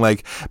 having,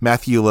 like,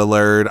 Matthew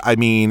Lillard. I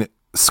mean,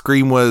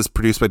 Scream was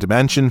produced by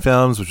Dimension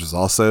Films, which was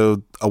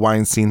also a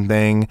Weinstein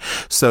thing.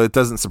 So it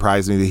doesn't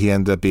surprise me that he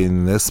ended up being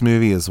in this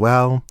movie as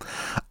well.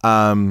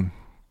 But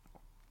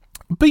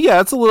yeah,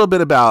 it's a little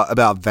bit about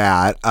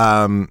that.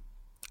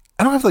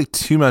 I don't have, like,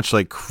 too much,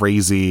 like,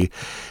 crazy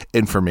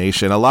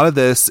information. A lot of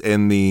this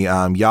in the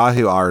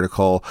Yahoo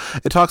article,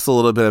 it talks a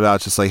little bit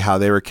about just, like, how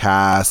they were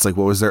cast, like,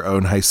 what was their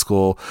own high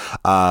school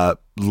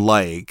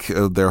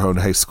their own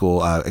high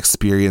school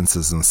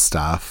experiences and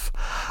stuff.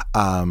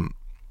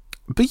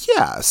 But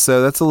yeah,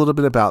 so that's a little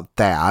bit about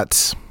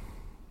that.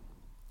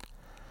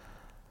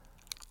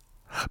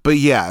 But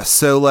yeah,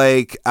 so,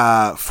 like,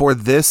 for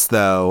this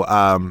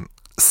though,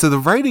 so the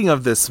writing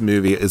of this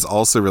movie is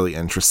also really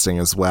interesting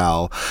as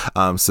well.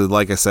 So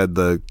like I said,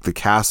 the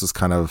cast was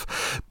kind of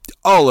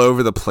all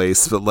over the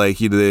place, but,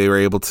 like, you know, they were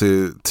able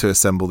to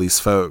assemble these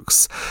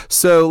folks.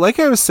 So like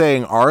I was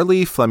saying, R.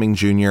 Lee Fleming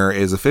Jr.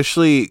 is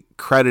officially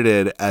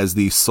credited as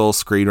the sole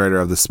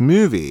screenwriter of this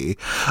movie.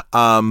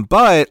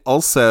 But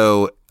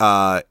also,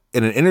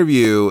 in an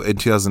interview in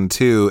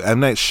 2002, M.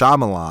 Night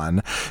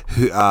Shyamalan,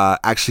 who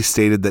actually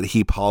stated that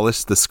he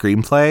polished the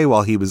screenplay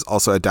while he was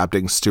also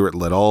adapting Stuart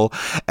Little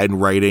and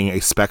writing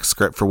a spec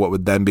script for what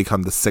would then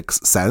become The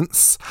Sixth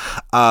Sense.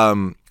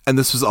 And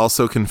this was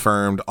also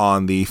confirmed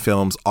on the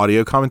film's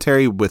audio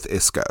commentary with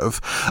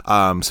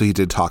Iskov. So he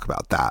did talk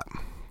about that.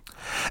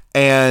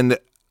 And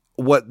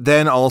what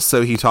then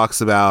also he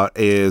talks about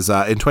is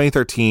in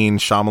 2013,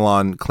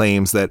 Shyamalan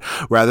claims that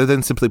rather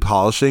than simply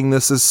polishing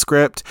this as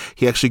script,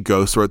 he actually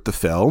ghost wrote the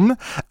film.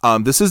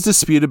 This is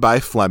disputed by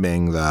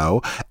Fleming,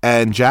 though,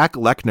 and Jack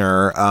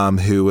Lechner,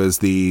 who was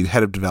the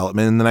head of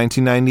development in the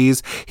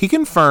 1990s, he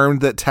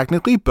confirmed that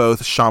technically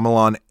both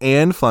Shyamalan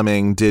and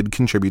Fleming did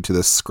contribute to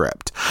this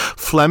script.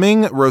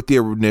 Fleming wrote the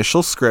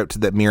initial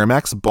script that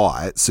Miramax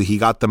bought, so he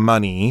got the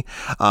money,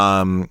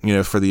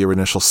 for the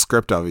initial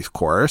script, of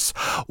course,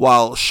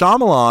 while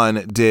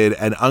Shyamalan did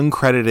an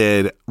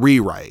uncredited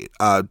rewrite,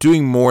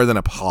 doing more than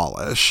a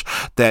polish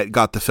that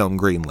got the film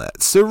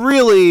greenlit. So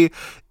really,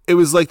 it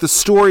was like the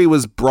story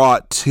was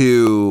brought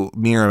to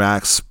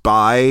Miramax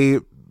by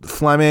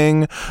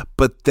Fleming,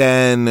 but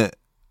then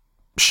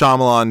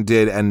Shyamalan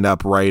did end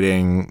up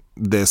writing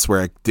this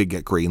where it did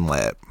get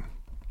greenlit.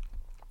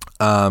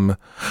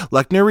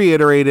 Lechner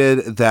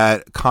reiterated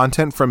that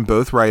content from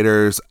both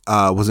writers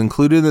was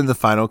included in the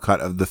final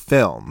cut of the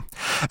film.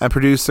 And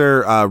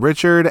producer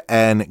Richard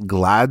N.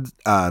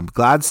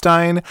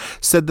 Gladstein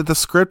said that the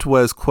script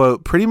was,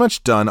 quote, pretty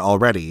much done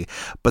already,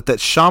 but that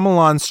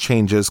Shyamalan's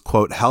changes,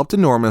 quote, helped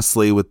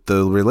enormously with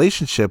the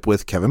relationship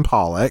with Kevin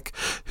Pollak,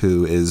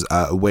 who is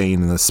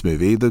Wayne in this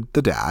movie, the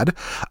dad.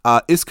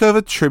 Iskov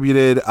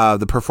attributed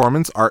the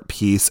performance art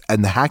piece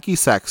and the hacky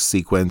sex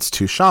sequence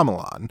to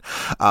Shyamalan.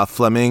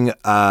 Fleming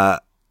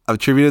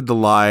attributed the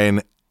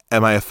line,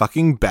 "Am I a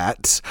fucking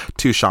bet?"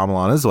 to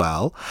Shyamalan as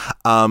well.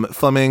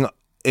 Fleming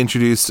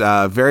introduced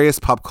various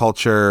pop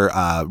culture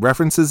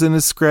references in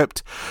his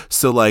script.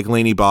 So, like,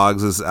 Laney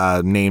Boggs is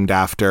named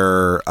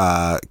after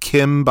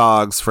Kim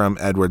Boggs from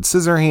Edward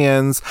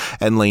Scissorhands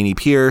and Lainey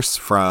Pierce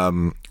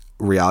from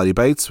Reality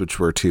Bites, which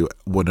were two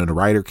Winona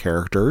Ryder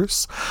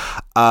characters.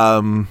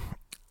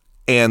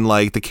 And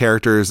like the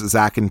characters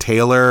Zach and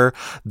Taylor,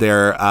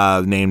 they're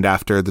named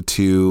after the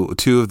two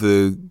of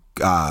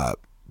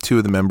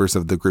the members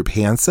of the group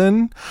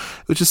Hanson,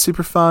 which is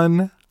super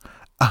fun.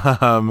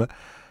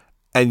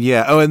 And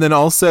yeah, and then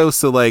also,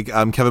 so like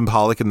Kevin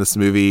Pollak in this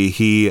movie,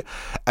 he,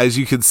 as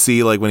you could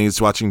see, like when he's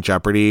watching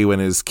Jeopardy when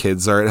his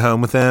kids are at home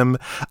with him,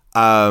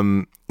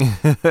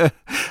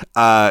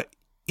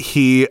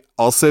 he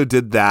also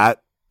did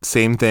that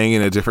same thing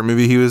in a different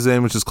movie he was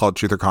in, which is called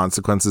Truth or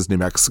Consequences, New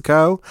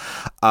Mexico.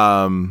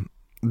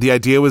 The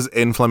idea was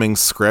in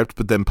Fleming's script,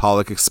 but then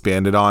Pollak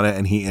expanded on it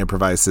and he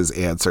improvised his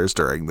answers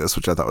during this,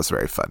 which I thought was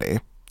very funny.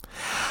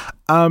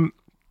 And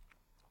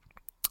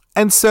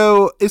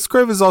so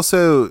Iskov is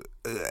also,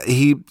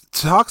 he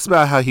talks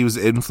about how he was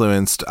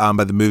influenced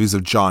by the movies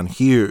of John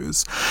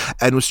Hughes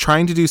and was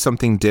trying to do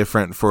something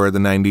different for the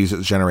 90s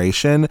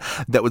generation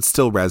that would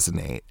still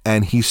resonate.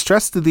 And he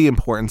stressed the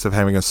importance of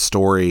having a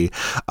story,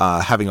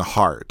 having a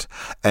heart,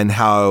 and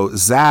how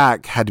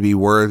Zach had to be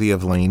worthy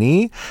of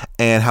Laney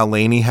and how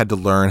Laney had to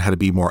learn how to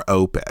be more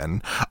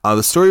open.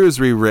 The story was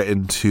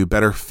rewritten to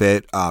better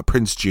fit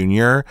Prince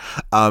Jr.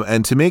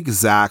 And to make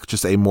Zach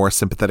just a more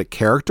sympathetic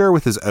character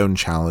with his own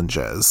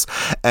challenges.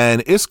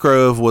 And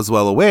Iskov was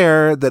well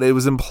aware that it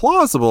was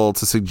implausible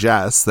to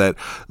suggest that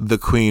the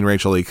Queen,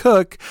 Rachel Lee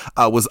Cook,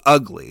 was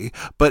ugly,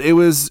 but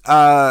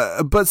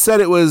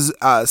said it was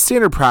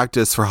standard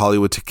practice for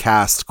Hollywood to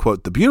cast,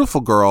 quote, the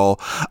beautiful girl,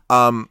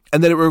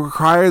 and that it would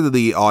require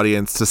the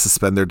audience to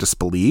suspend their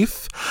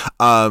disbelief.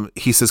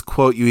 He says,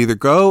 quote, you either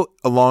go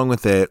along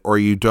with it or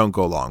you don't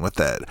go along with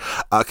it.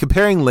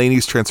 Comparing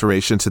Laney's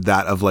transformation to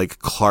that of like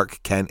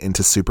Clark Kent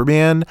into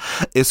Superman,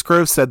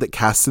 Iskov said that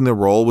casting the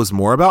role was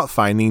more about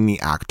finding the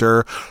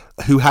actor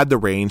who had the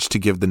range to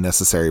give the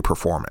necessary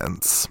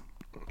performance.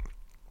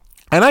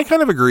 And I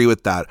kind of agree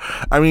with that.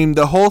 I mean,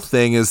 the whole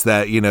thing is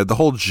that, you know, the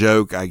whole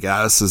joke, I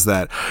guess, is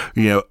that,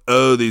 you know,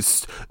 oh,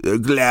 these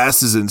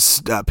glasses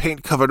and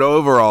paint covered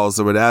overalls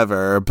or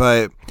whatever.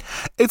 But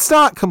it's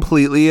not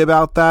completely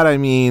about that. I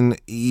mean,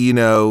 you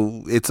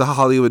know, it's a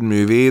Hollywood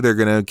movie. They're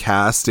going to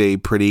cast a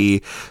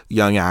pretty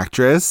young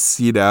actress,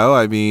 you know,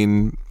 I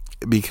mean,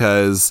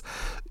 because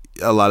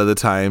a lot of the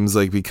times,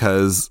 like,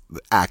 because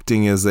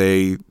acting is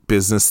a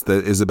business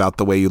that is about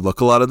the way you look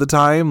a lot of the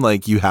time,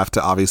 like, you have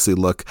to obviously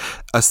look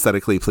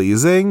aesthetically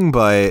pleasing,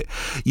 but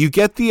you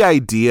get the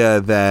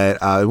idea that,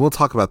 and we'll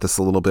talk about this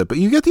a little bit, but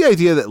you get the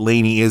idea that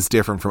Laney is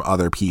different from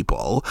other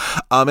people.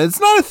 It's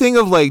not a thing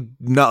of, like,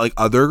 not like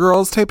other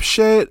girls type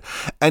shit,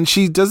 and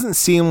she doesn't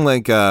seem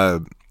like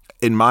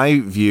in my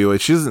view,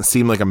 she doesn't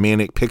seem like a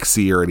manic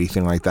pixie or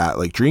anything like that,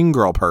 like dream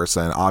girl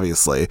person,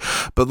 obviously.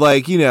 But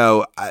like, you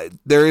know,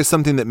 there is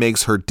something that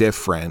makes her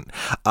different.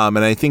 And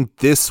I think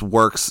this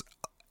works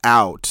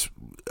out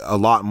a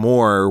lot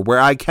more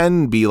where I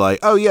can be like,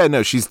 oh yeah,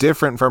 no, she's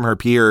different from her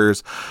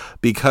peers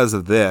because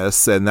of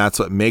this. And that's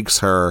what makes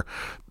her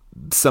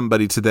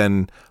somebody to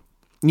then,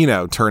 you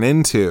know, turn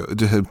into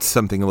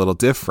something a little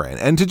different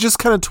and to just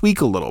kind of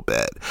tweak a little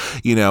bit,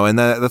 you know, and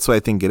that's what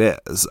I think it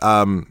is.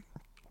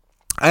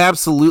 I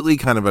absolutely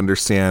kind of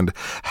understand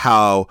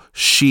how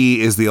she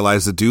is the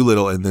Eliza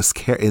Doolittle in this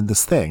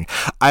thing.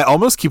 I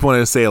almost keep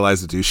wanting to say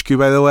Eliza Dushku,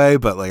 by the way,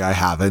 but like I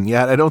haven't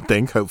yet. I don't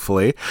think,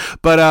 hopefully.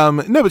 But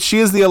no, but she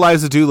is the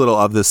Eliza Doolittle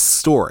of this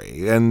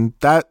story, and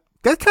that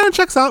kind of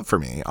checks out for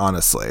me,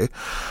 honestly.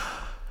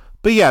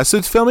 But yeah,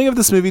 so filming of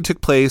this movie took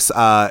place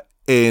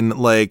in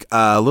like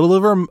a little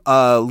over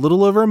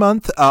a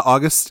month,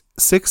 August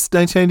 6th,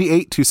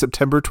 1998 to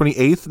September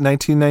 28th,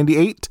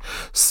 1998.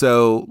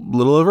 So a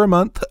little over a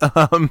month.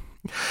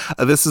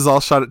 This is all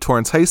shot at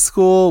Torrance High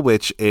School,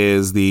 which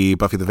is the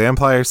Buffy the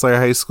Vampire Slayer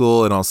high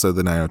school and also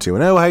the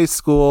 90210 high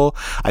school.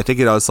 I think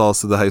it was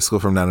also the high school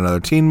from Not Another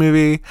Teen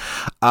Movie.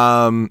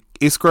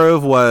 Ace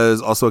Grove was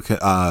also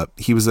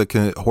he was a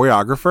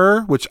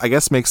choreographer, which I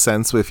guess makes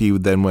sense if he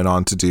then went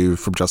on to do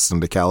From Justin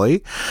to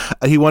Kelly.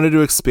 He wanted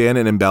to expand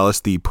and embellish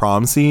the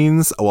prom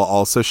scenes while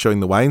also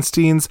showing the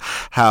Weinsteins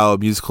how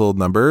musical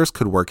numbers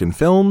could work in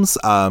films.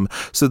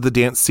 So the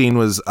dance scene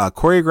was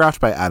choreographed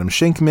by Adam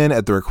Shankman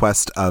at the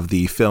request of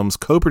the film's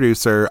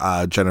co-producer,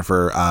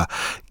 Jennifer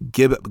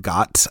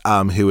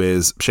Gibgot, who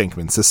is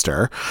Shankman's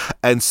sister.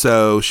 And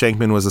so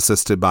Shankman was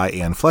assisted by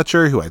Ann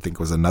Fletcher, who I think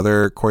was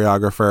another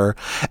choreographer.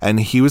 And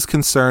he was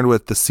concerned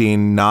with the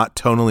scene not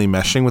tonally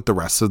meshing with the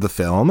rest of the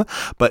film,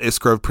 but Ace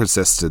Grove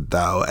persisted,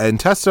 though. And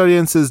test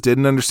audiences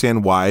didn't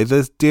understand why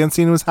the dance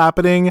scene was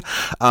happening.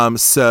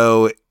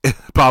 So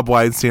Bob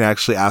Weinstein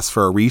actually asked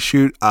for a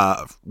reshoot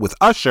with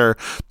Usher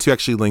to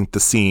actually link the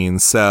scene.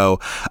 So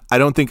I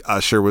don't think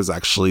Usher was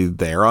actually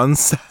there on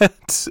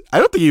set. I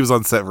don't think he was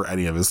on set for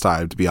any of his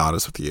time, to be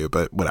honest with you,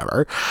 but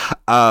whatever.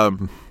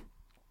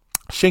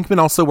 Shankman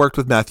also worked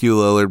with Matthew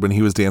Lillard when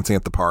he was dancing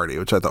at the party,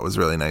 which I thought was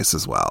really nice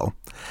as well.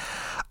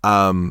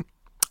 And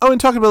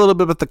talking a little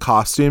bit about the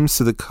costumes.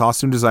 So the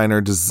costume designer,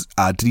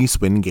 Denise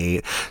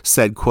Wingate,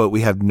 said, quote,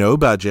 "We have no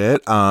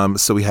budget,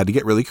 so we had to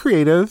get really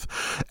creative.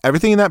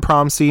 Everything in that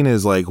prom scene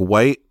is like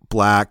white,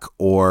 black,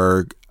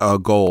 or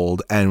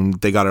gold,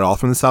 and they got it all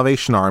from the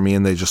Salvation Army,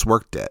 and they just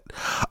worked it."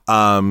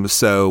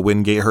 So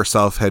Wingate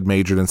herself had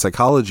majored in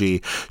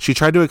psychology. She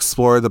tried to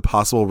explore the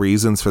possible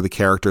reasons for the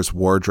character's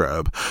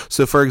wardrobe.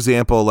 So, for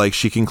example, like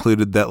she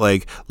concluded that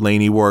like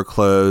Lainey wore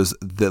clothes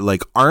that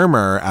like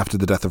armor after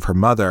the death of her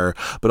mother,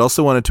 but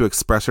also wanted to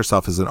express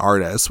herself as an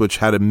artist, which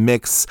had a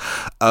mix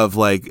of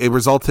like it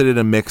resulted in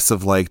a mix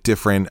of like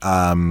different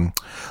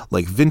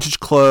like vintage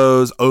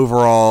clothes,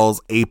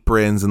 overalls,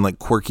 aprons, and like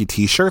quirky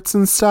T-shirts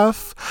and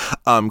stuff.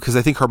 Because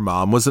I think her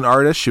mom was an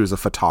artist. She was a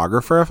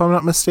photographer, if I'm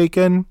not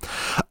mistaken.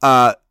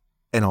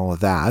 And all of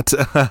that.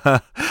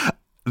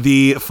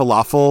 The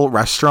falafel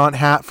restaurant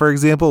hat, for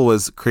example,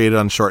 was created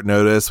on short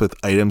notice with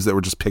items that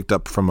were just picked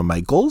up from a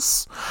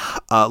Michaels.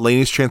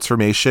 Lainey's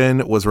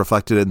transformation was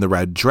reflected in the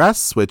red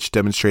dress, which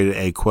demonstrated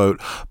a,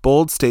 quote,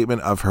 bold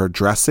statement of her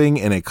dressing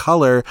in a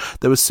color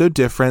that was so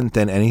different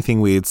than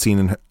anything we had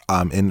seen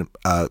in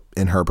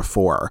her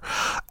before.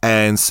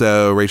 And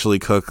so Rachel Lee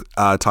Cook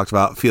talked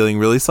about feeling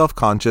really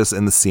self-conscious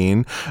in the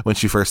scene when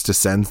she first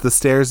descends the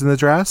stairs in the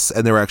dress.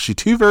 And there were actually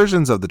two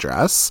versions of the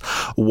dress.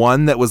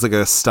 One that was like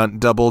a stunt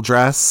double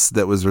dress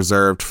that was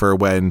reserved for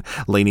when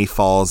Lainey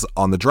falls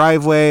on the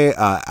driveway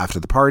after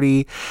the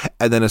party.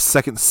 And then a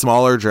second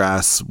smaller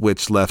dress,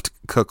 which left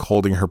Cook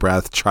holding her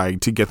breath, trying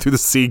to get through the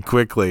scene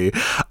quickly.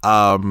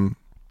 So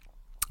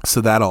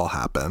that all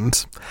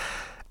happened.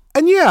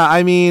 And yeah,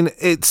 I mean,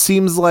 it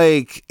seems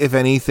like, if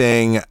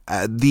anything,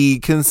 the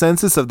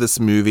consensus of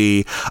this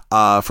movie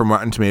from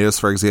Rotten Tomatoes,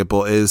 for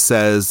example,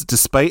 says,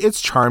 despite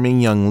its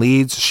charming young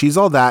leads, She's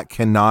All That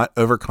cannot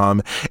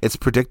overcome its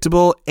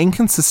predictable,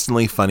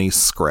 inconsistently funny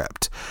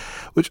script,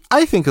 which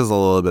I think is a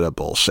little bit of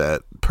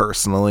bullshit,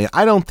 personally.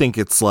 I don't think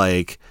it's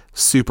like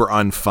super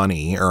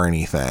unfunny or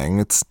anything.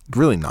 It's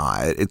really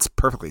not. It's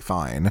perfectly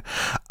fine.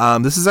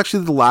 This is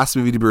actually the last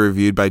movie to be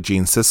reviewed by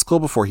Gene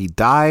Siskel before he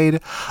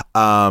died.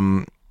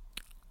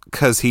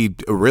 Because he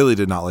really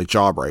did not like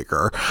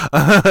Jawbreaker.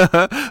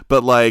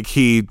 But like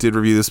he did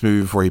review this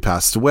movie before he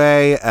passed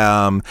away.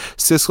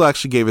 Siskel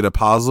actually gave it a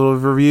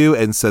positive review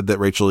and said that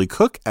Rachel Lee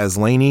Cook as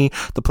Lainey,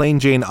 the plain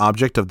Jane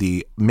object of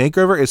the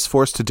makeover, is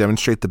forced to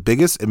demonstrate the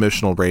biggest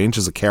emotional range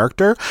as a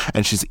character,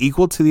 and she's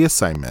equal to the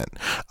assignment.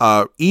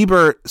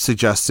 Ebert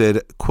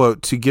suggested,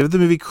 quote, "To give the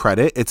movie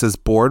credit, it's as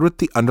bored with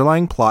the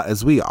underlying plot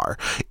as we are.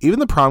 Even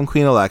the prom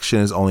queen election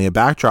is only a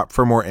backdrop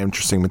for more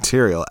interesting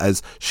material,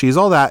 as She's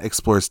All That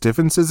explores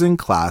differences in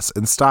class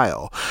and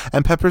style,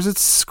 and peppers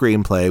its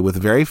screenplay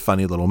with very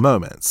funny little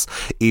moments."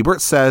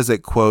 Ebert says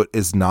it, quote,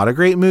 "is not a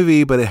great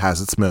movie, but it has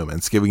its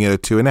moments," giving it a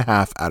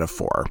 2.5 out of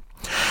 4.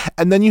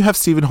 And then you have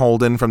Stephen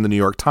Holden from the New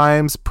York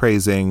Times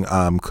praising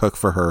Cook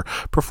for her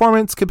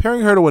performance, comparing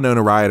her to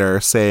Winona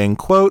Ryder, saying,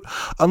 quote,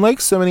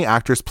 "Unlike so many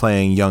actors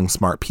playing young,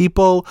 smart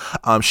people,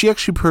 she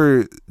actually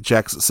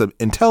projects some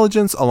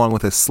intelligence along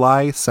with a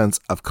sly sense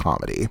of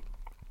comedy."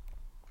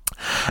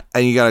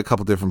 And you got a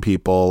couple different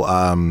people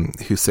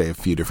who say a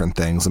few different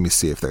things. Let me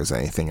see if there's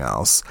anything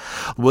else.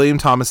 William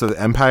Thomas of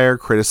Empire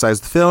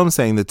criticized the film,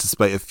 saying that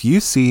despite a few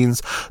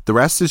scenes, the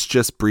rest is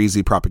just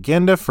breezy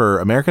propaganda for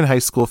American high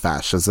school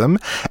fascism.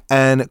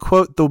 And,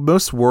 quote, "The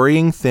most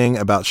worrying thing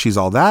about She's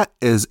All That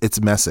is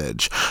its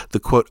message. The,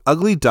 quote,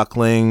 ugly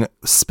duckling,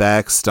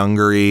 specs,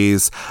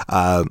 dungarees,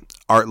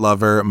 art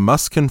lover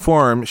must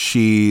conform.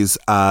 She's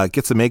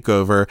gets a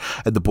makeover,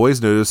 and the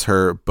boys notice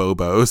her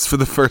bobos for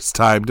the first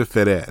time to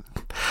fit in."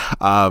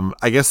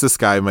 I guess this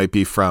guy might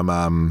be from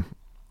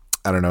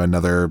I don't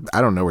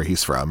know where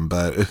he's from,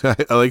 but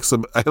I like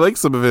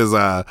some of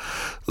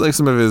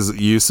his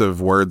use of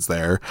words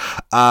there.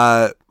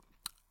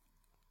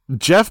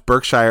 Jeff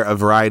Berkshire of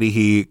Variety,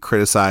 he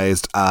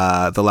criticized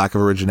the lack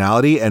of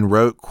originality and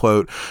wrote,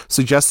 quote,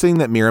 suggesting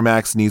that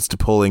Miramax needs to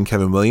pull in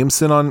Kevin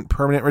Williamson on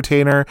permanent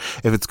retainer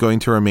if it's going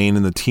to remain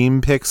in the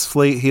Team Picks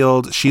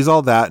fleet-heeled. She's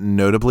All That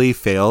notably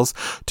fails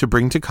to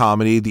bring to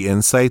comedy the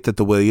insight that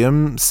the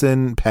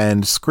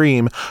Williamson-penned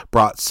Scream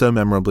brought so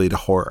memorably to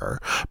horror.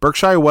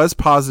 Berkshire was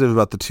positive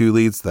about the two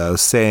leads, though,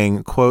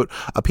 saying, quote,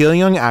 appealing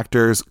young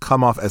actors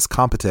come off as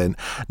competent,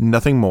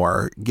 nothing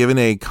more, given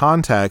a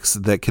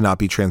context that cannot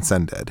be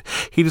transcended.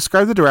 He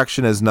described the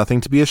direction as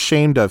nothing to be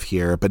ashamed of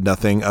here, but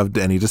nothing of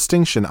any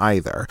distinction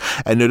either,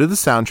 and noted the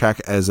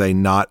soundtrack as a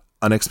not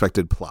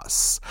unexpected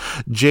plus.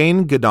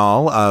 Jane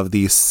Goodall of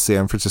the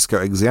San Francisco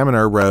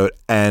Examiner wrote,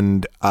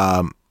 and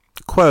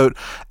quote,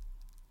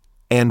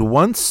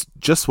 and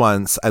just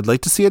once, I'd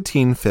like to see a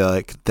teen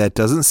flick that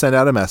doesn't send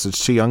out a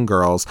message to young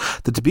girls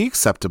that to be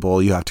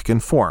acceptable, you have to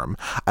conform.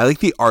 I like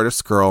the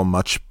artist girl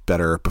much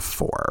better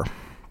before.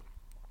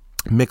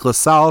 Mick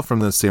LaSalle from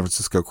the San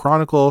Francisco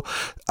Chronicle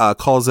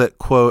calls it,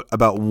 quote,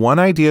 about one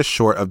idea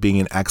short of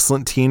being an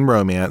excellent teen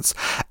romance.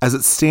 As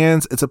it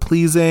stands, it's a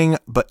pleasing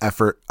but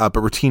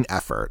routine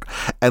effort.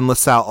 And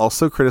LaSalle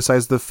also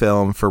criticized the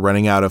film for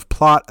running out of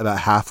plot about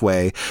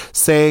halfway,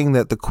 saying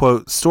that the,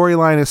 quote,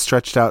 storyline is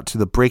stretched out to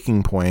the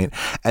breaking point,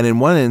 and in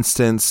one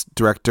instance,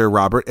 director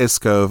Robert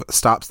Iscove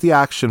stops the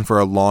action for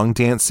a long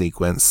dance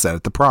sequence set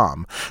at the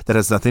prom that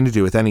has nothing to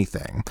do with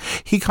anything.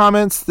 He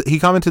commented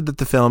that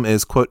the film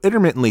is, quote,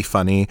 intermittently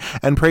funny,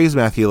 and praised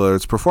Matthew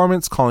Lillard's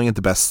performance, calling it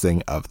the best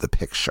thing of the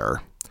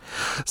picture.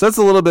 So that's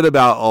a little bit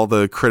about all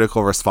the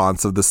critical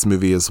response of this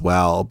movie as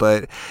well.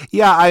 But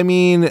yeah, I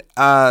mean,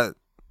 the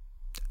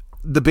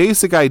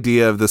basic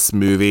idea of this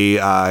movie,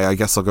 I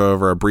guess I'll go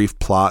over a brief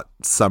plot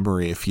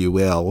summary, if you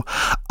will.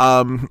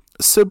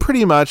 So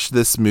pretty much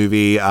this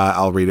movie,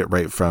 I'll read it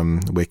right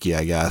from Wiki,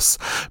 I guess.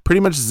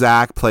 Pretty much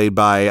Zach, played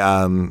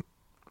by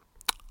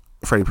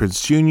Freddie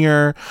Prinze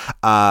Jr.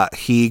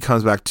 He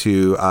comes back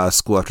to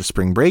school after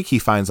spring break. He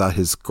finds out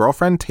his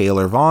girlfriend,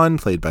 Taylor Vaughn,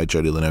 played by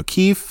Jodie Lynn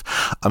O'Keefe,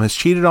 has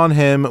cheated on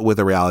him with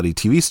a reality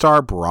TV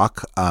star,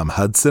 Brock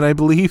Hudson, I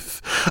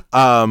believe,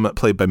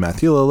 played by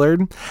Matthew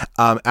Lillard.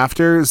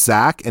 After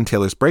Zach and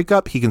Taylor's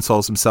breakup, he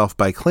consoles himself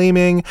by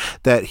claiming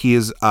that he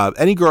is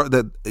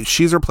that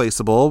she's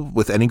replaceable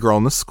with any girl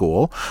in the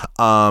school.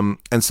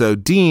 And so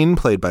Dean,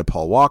 played by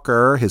Paul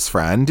Walker, his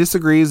friend,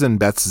 disagrees and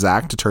bets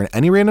Zach to turn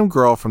any random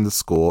girl from the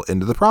school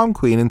into the prom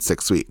queen in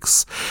 6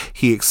 weeks.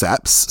 He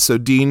accepts, so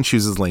Dean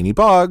chooses Lainey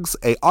Boggs,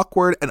 a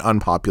awkward and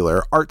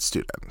unpopular art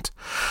student.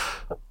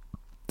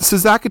 So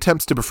Zach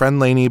attempts to befriend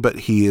Lainey, but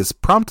he is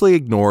promptly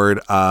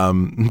ignored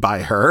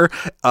by her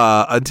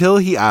until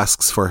he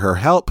asks for her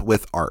help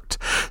with art.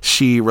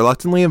 She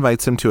reluctantly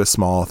invites him to a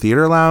small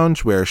theater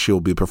lounge where she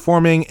will be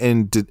performing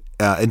and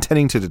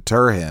intending to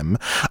deter him.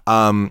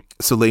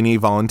 So Lainey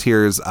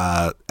volunteers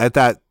at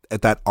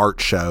that art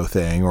show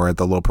thing, or at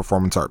the little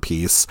performance art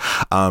piece.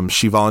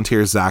 She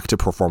volunteers Zach to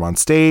perform on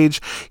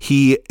stage.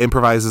 He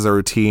improvises a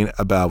routine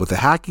with a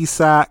hacky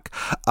sack,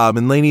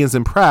 and Lainey is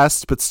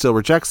impressed, but still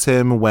rejects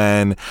him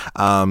when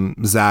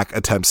Zach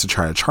attempts to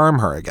try to charm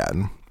her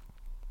again.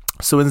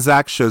 So when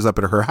Zach shows up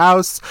at her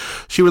house,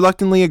 she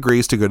reluctantly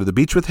agrees to go to the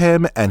beach with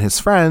him and his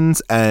friends,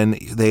 and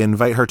they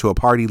invite her to a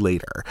party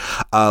later.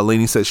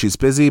 Lainey says she's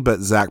busy,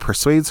 but Zach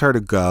persuades her to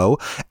go,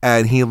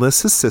 and he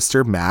enlists his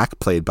sister, Mac,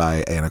 played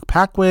by Anna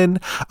Paquin,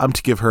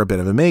 to give her a bit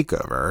of a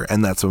makeover.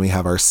 And that's when we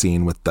have our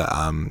scene with the,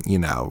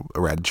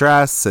 red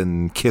dress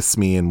and kiss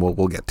me, and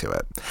we'll get to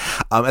it.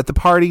 At the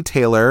party,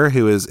 Taylor,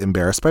 who is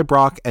embarrassed by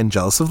Brock and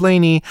jealous of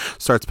Lainey,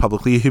 starts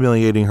publicly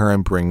humiliating her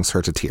and brings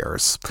her to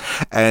tears.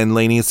 And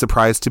Lainey is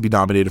surprised to be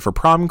nominated for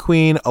prom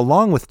queen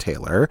along with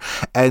Taylor,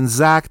 and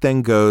Zach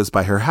then goes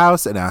by her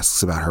house and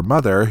asks about her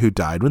mother, who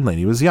died when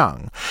Lainey was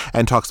young,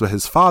 and talks about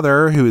his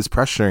father, who is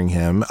pressuring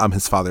him,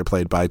 his father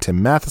played by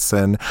Tim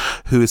Matheson,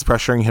 who is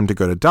pressuring him to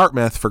go to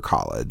Dartmouth for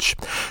college.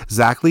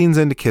 Zach leans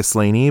in to kiss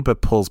Lainey,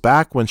 but pulls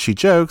back when she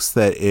jokes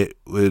that it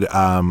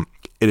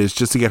is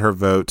just to get her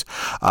vote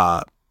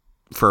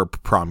for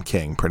prom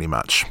king, pretty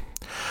much.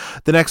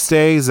 The next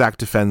day, Zach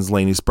defends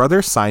Lainey's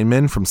brother,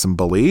 Simon, from some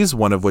bullies,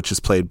 one of which is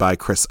played by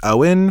Chris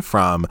Owen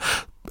from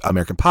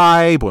American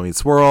Pie, Boy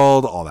Meets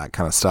World, all that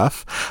kind of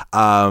stuff.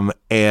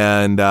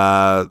 And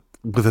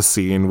with a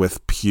scene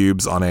with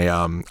pubes on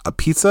a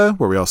pizza,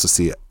 where we also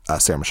see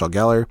Sarah Michelle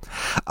Gellar.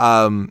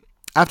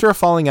 After a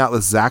falling out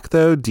with Zach,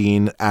 though,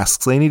 Dean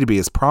asks Lainey to be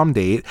his prom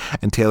date,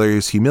 and Taylor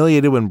is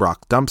humiliated when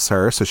Brock dumps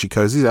her, so she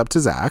cozies up to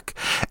Zach.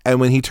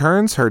 And when he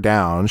turns her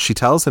down, she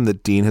tells him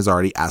that Dean has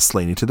already asked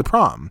Lainey to the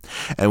prom.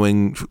 And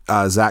when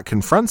Zach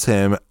confronts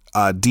him,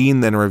 Dean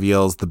then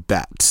reveals the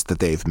bet that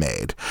they've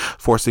made,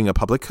 forcing a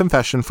public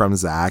confession from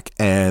Zach.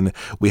 And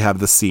we have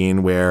the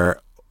scene where,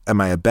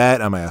 am I a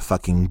bet? Am I a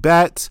fucking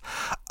bet?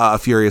 A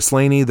furious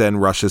Lainey then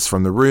rushes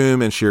from the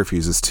room, and she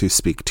refuses to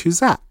speak to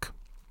Zach.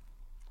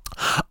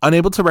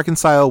 Unable to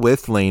reconcile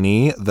with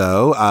Lainey,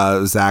 though,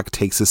 Zach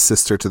takes his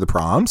sister to the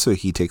prom, so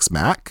he takes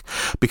Mac,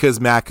 because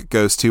Mac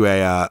goes to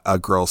a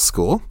girls'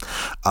 school,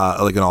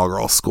 like an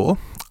all-girls school.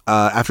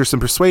 After some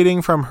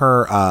persuading from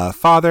her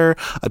father,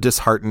 a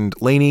disheartened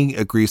Lainey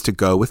agrees to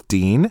go with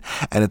Dean.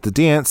 And at the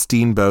dance,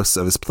 Dean boasts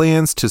of his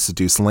plans to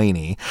seduce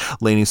Lainey.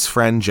 Lainey's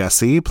friend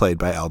Jesse, played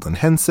by Eldon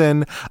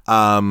Henson,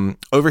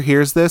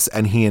 overhears this,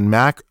 and he and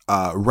Mac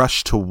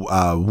rush to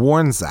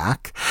warn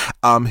Zach,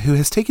 who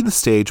has taken the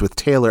stage with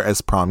Taylor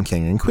as prom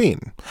king and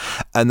queen.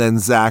 And then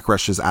Zach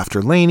rushes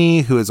after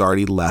Lainey, who has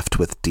already left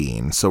with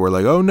Dean. So we're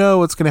like, oh no,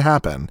 what's going to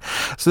happen?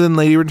 So then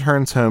Lainey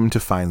returns home to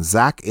find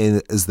Zach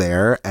is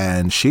there,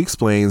 and she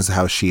explains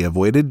how she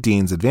avoided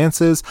Dean's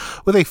advances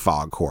with a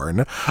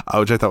foghorn,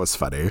 which I thought was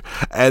funny.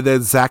 And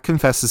then Zach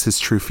confesses his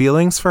true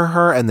feelings for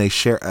her, and they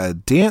share a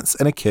dance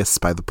and a kiss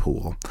by the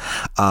pool.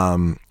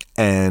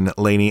 And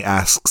Lainey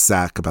asks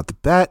Zach about the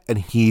bet, and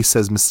he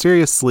says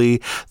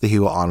mysteriously that he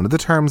will honor the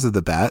terms of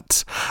the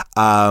bet.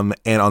 And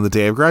on the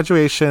day of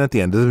graduation, at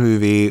the end of the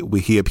movie,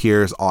 he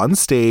appears on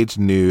stage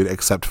nude,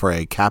 except for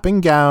a cap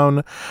and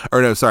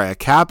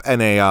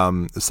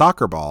a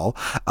soccer ball,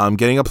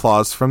 getting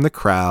applause from the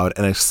crowd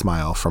and a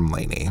smile from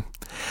Lainey.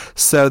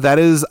 So that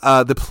is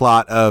the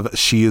plot of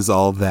She Is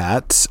All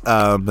That.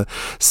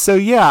 So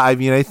yeah, I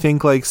mean, I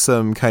think like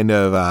some kind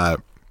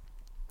of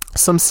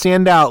some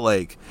standout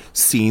like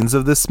scenes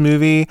of this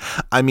movie.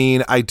 I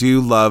mean, I do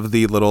love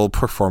the little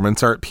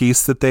performance art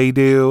piece that they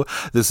do.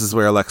 This is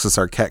where Alexis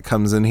Arquette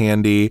comes in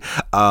handy,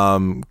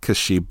 because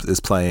she is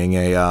playing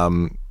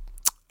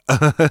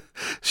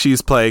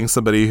she's playing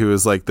somebody who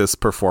is like this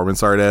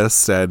performance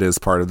artist and is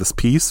part of this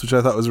piece, which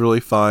I thought was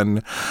really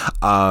fun.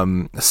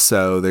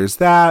 So there's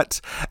that.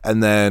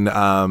 And then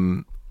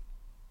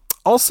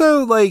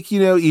also, like,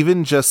 you know,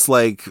 even just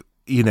like,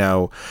 you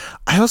know,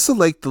 I also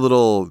like the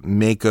little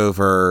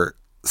makeover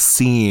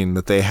scene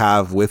that they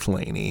have with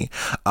Lainey.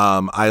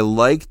 I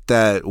like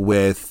that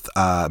with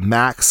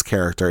Mac's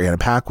character, Anna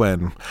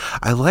Paquin.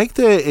 I like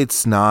that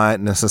it's not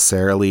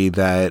necessarily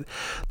that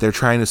they're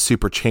trying to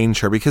super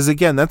change her, because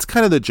again, that's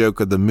kind of the joke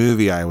of the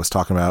movie I was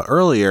talking about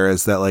earlier,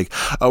 is that like,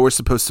 oh, we're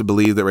supposed to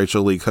believe that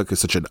Rachel Lee Cook is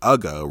such an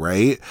uggo,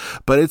 right?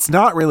 But it's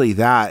not really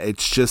that.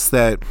 It's just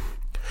that,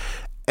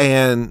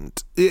 and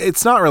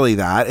it's not really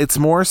that. It's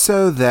more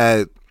so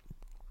that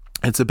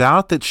it's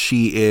about that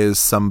she is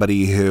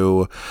somebody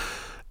who,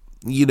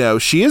 you know,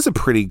 she is a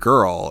pretty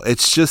girl.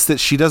 It's just that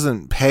she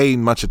doesn't pay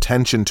much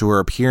attention to her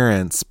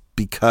appearance,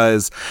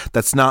 because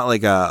that's not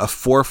like a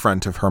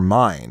forefront of her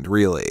mind,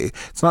 really.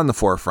 It's not in the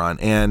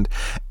forefront. And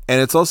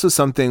it's also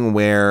something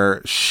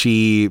where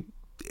she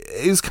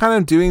is kind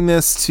of doing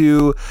this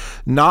to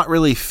not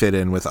really fit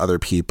in with other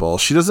people.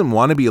 She doesn't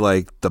want to be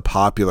like the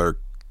popular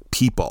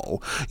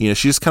people, you know.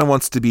 She just kind of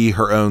wants to be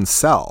her own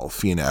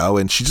self, you know,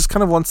 and she just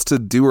kind of wants to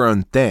do her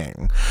own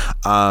thing.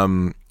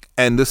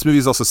 And this movie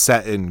is also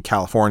set in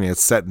California.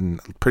 It's set in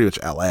pretty much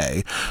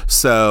LA.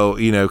 So,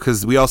 you know,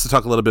 because we also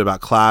talk a little bit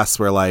about class,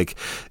 where like,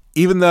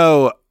 even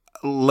though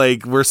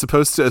like we're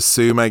supposed to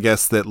assume, I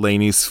guess, that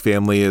Lainey's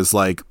family is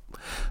like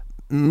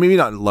maybe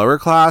not lower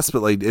class,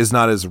 but like is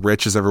not as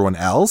rich as everyone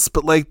else,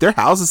 but like their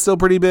house is still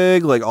pretty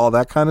big, like all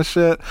that kind of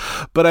shit.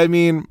 But I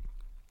mean,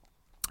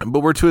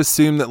 but we're to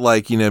assume that,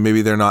 like, you know,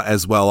 maybe they're not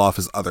as well off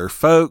as other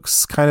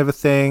folks, kind of a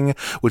thing,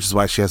 which is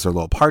why she has her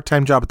little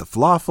part-time job at the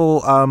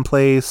falafel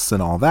place and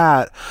all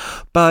that.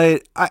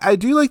 But I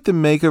do like the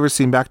makeover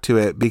scene, back to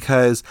it,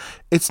 because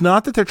it's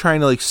not that they're trying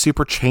to like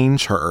super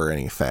change her or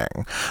anything.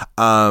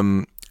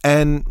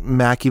 And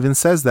Mac even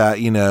says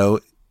that, you know,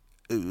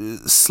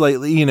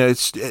 slightly, you know,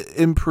 it's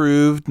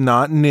improved,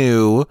 not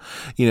new,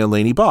 you know,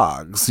 Lainey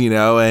Boggs, you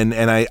know, and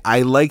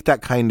I like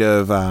that kind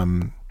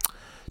of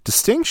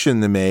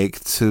distinction to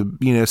make, to,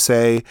 you know,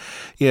 say,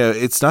 you know,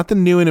 it's not the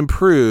new and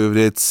improved,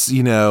 it's,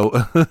 you know,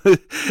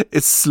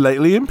 it's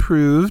slightly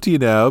improved, you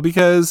know,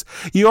 because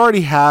you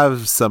already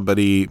have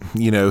somebody,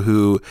 you know,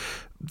 who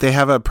they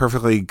have a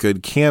perfectly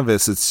good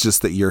canvas. It's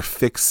just that you're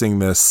fixing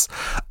this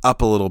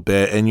up a little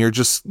bit, and you're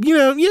just, you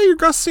know, yeah, you're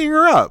gussing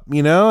her up,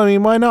 you know. I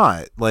mean, why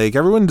not? Like,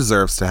 everyone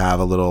deserves to have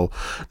a little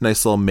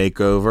nice little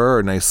makeover, or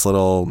a nice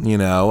little, you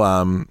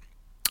know,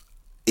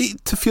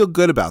 to feel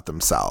good about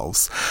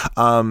themselves.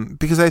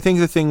 Because I think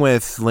the thing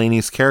with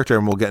Lainey's character,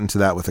 and we'll get into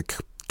that with a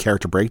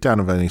character breakdown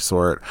of any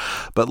sort,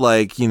 but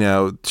like, you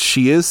know,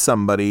 she is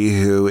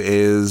somebody who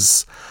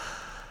is,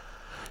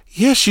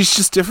 yeah, she's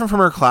just different from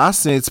her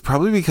classmates,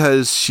 probably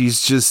because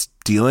she's just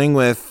dealing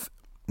with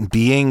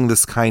being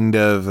this kind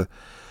of,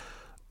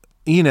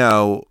 you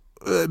know,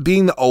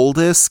 being the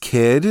oldest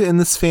kid in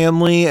this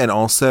family, and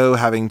also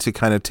having to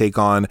kind of take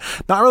on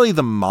not really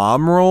the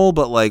mom role,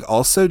 but like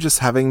also just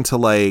having to,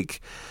 like,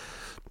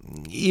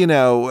 you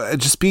know,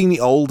 just being the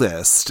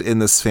oldest in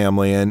this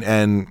family,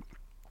 and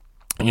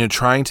you know,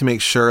 trying to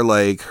make sure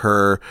like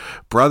her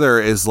brother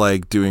is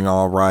like doing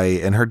all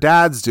right and her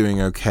dad's doing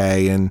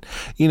okay, and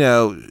you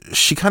know,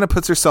 she kind of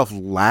puts herself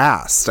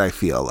last, I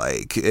feel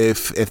like,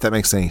 if that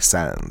makes any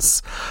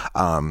sense.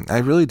 I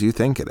really do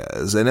think it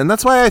is, and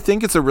that's why I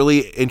think it's a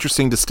really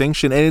interesting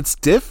distinction, and it's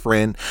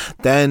different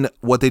than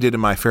what they did in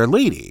My Fair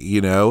Lady.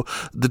 You know,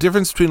 the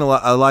difference between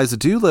Eliza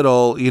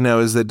Doolittle, you know,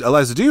 is that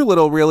Eliza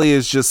Doolittle really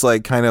is just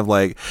like kind of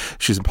like,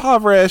 she's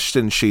impoverished,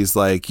 and she's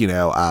like, you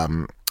know,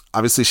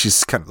 obviously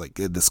she's kind of like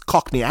this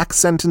Cockney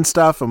accent and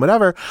stuff and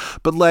whatever,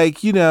 but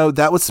like, you know,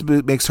 that was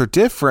what makes her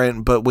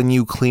different. But when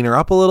you clean her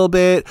up a little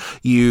bit,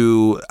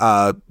 you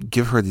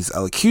give her these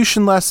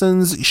elocution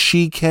lessons,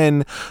 she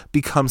can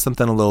become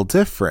something a little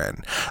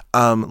different.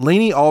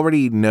 Lainey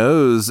already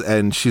knows,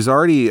 and she's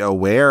already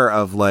aware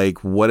of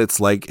like what it's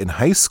like in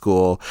high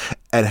school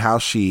and how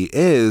she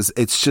is.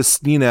 It's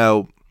just, you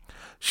know,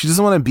 she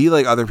doesn't want to be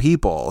like other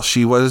people.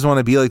 She doesn't want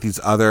to be like these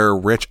other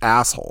rich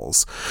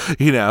assholes.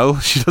 You know,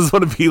 she doesn't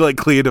want to be like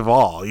Clea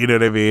Duvall. You know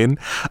what I mean?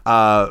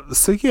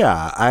 So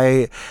yeah,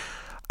 I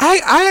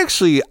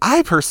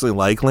personally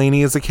like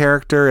Lainey as a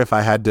character. If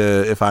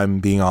I'm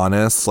being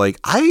honest, like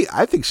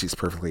I think she's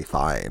perfectly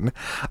fine.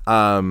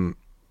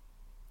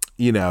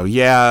 You know,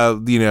 yeah,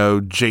 you know,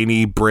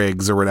 Janie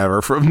Briggs or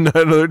whatever from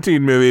another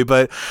teen movie,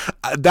 but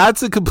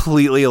that's a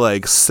completely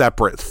like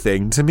separate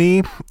thing to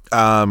me.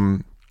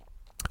 And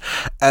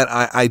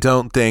I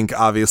don't think,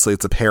 obviously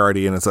it's a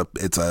parody and it's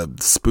a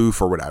spoof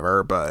or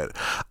whatever, but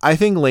I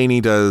think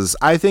Lainey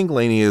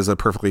is a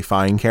perfectly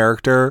fine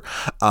character.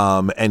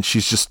 And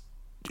she's just,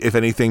 if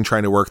anything,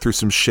 trying to work through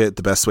some shit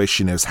the best way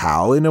she knows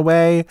how, in a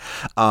way.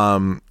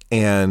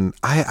 And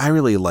I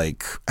really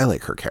like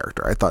her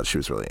character. I thought she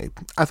was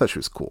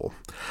cool.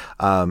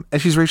 And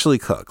she's Rachel Lee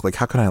Cook. Like,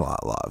 how can I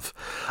not love?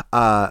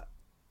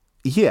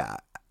 Yeah,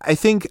 I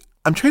think,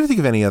 I'm trying to think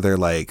of any other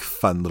like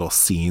fun little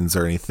scenes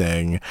or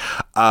anything.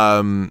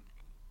 I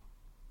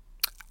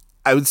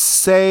would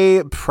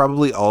say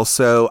probably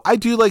also, I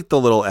do like the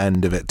little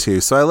end of it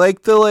too. So I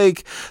like the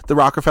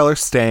Rockefeller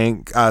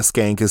skank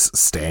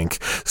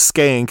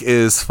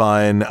is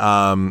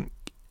fun.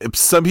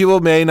 Some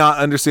people may not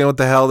understand what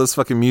the hell this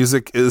fucking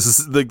music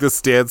is, like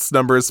this dance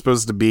number is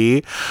supposed to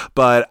be,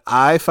 but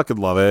I fucking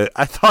love it.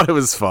 I thought it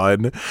was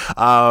fun.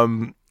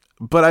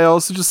 But I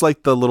also just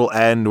like the little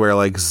end where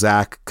like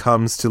Zach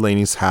comes to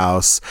Lainey's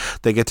house.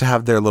 They get to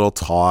have their little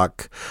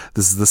talk.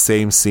 This is the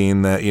same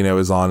scene that, you know,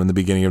 is on in the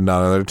beginning of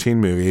Not Another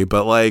Teen Movie.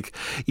 But like,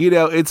 you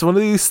know, it's one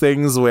of these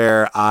things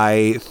where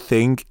I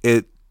think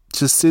it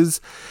just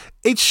is,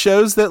 it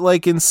shows that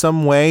like in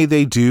some way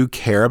they do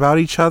care about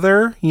each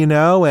other, you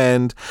know,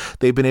 and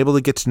they've been able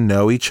to get to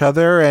know each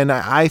other. And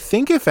I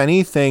think if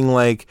anything,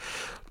 like,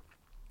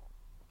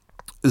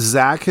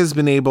 Zach has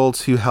been able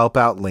to help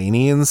out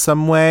Lainey in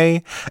some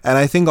way, and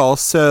I think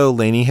also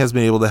Lainey has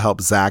been able to help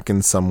Zach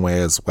in some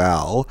way as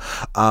well.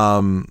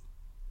 And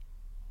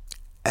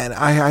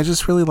I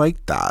just really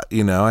like that,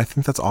 you know. I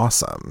think that's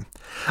awesome.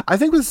 I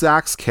think with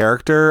Zach's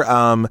character,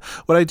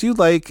 what I do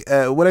like,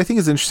 what I think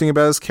is interesting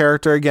about his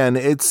character, again,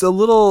 it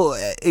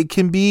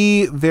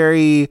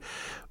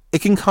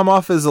can come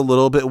off as a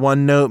little bit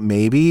one note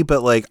maybe,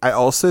 but like I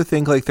also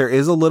think like there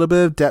is a little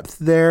bit of depth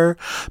there,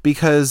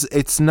 because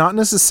it's not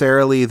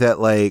necessarily that,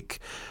 like,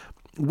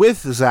 with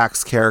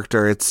Zach's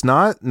character, it's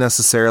not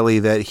necessarily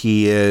that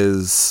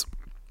he's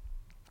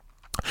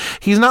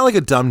not like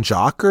a dumb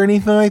jock or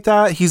anything like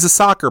that. He's a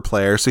soccer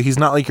player, so he's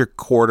not like your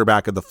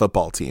quarterback of the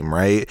football team,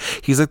 right?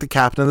 He's like the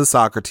captain of the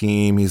soccer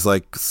team. He's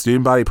like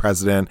student body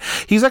president.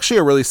 He's actually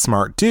a really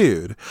smart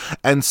dude.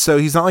 And so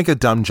he's not like a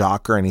dumb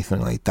jock or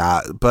anything like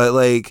that. But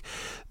like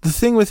the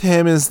thing with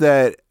him is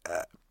that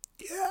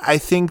I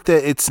think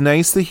that it's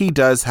nice that he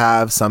does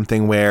have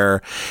something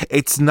where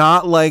it's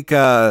not like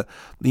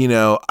you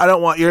know, I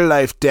don't want your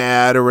life,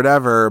 Dad, or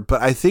whatever.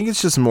 But I think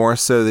it's just more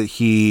so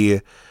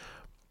that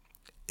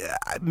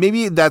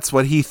maybe that's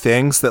what he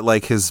thinks, that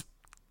like his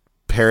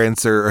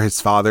parents or his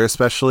father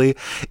especially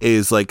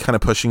is like kind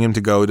of pushing him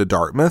to go to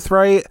Dartmouth,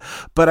 right?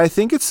 But I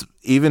think it's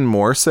even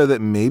more so that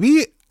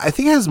maybe, I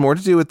think it has more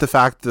to do with the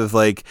fact that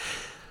like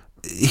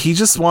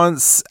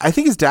I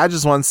think his dad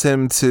just wants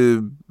him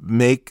to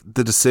make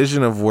the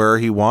decision of where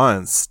he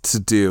wants to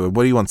do and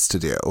what he wants to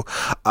do.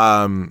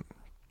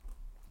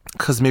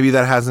 'Cause maybe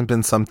that hasn't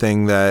been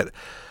something that,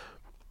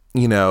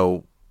 you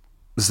know,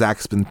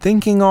 Zach's been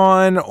thinking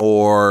on,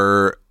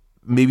 or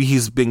maybe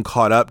he's been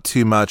caught up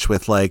too much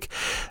with like,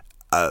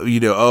 you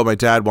know, oh, my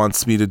dad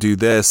wants me to do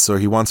this, or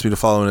he wants me to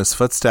follow in his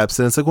footsteps.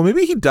 And it's like, well,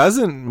 maybe he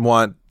doesn't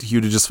want you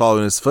to just follow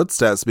in his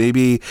footsteps.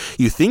 Maybe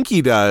you think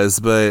he does,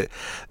 but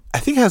I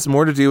think it has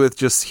more to do with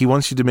just, he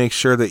wants you to make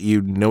sure that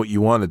you know what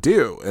you want to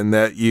do and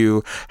that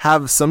you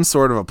have some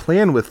sort of a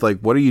plan with like,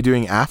 what are you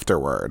doing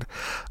afterward?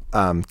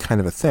 Kind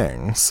of a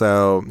thing.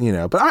 So, you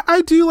know, but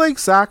I do like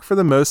Zach for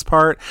the most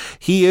part.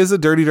 He is a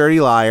dirty, dirty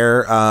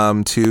liar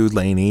to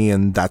Lainey,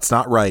 and that's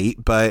not right.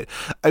 But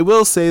I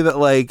will say that,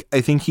 like,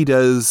 I think he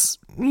does,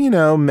 you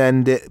know,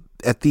 mend it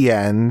at the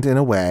end in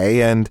a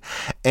way. And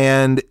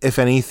if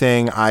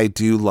anything, I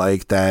do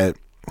like that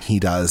he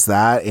does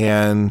that.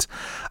 And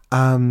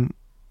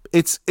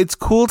it's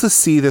cool to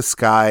see this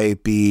guy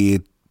be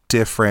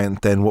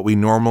different than what we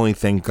normally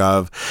think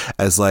of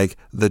as like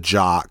the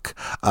jock,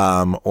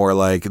 or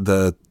like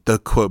the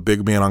quote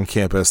big man on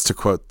campus, to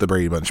quote the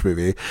Brady Bunch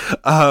movie.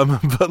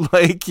 But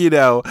like, you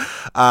know,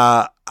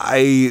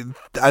 I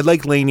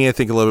like Lainey, I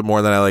think, a little bit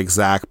more than I like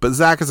Zach, but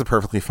Zach is a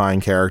perfectly fine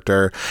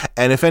character.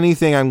 And if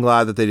anything, I'm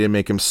glad that they didn't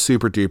make him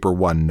super duper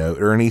one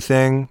note or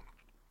anything.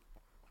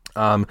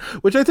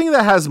 Which I think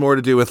that has more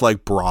to do with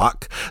like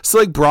Brock. So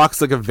like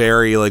Brock's like a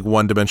very like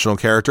one-dimensional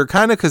character,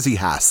 kind of because he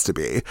has to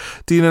be.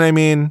 Do you know what I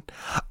mean?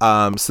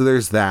 So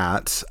there's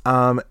that.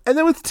 And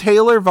then with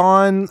Taylor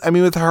Vaughn, I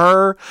mean, with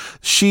her,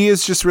 she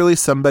is just really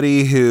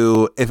somebody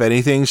who, if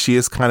anything, she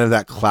is kind of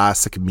that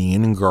classic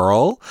mean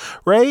girl,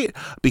 right?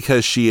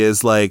 Because she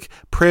is like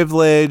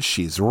privileged,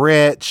 she's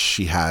rich,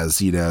 she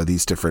has, you know,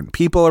 these different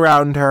people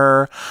around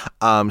her.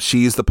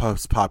 She's the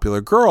most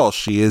popular girl.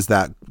 She is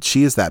that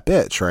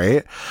bitch,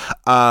 right?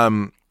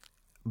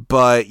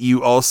 But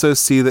you also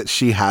see that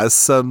she has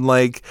some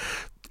like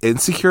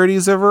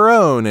insecurities of her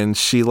own, and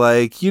she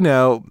like, you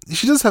know,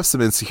 she does have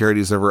some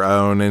insecurities of her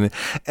own, and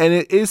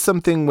it is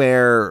something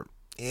where,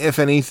 if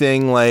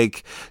anything,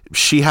 like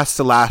she has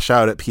to lash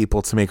out at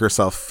people to make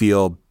herself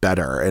feel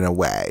better in a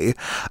way.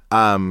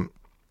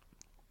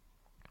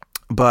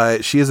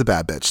 But she is a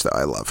bad bitch though.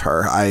 I love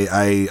her.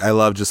 I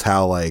love just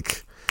how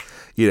like,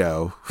 you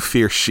know,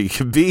 fierce she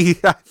can be,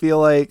 I feel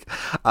like.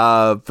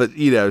 But,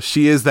 you know,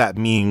 she is that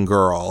mean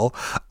girl.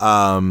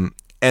 And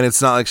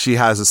it's not like she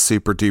has a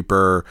super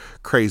duper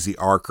crazy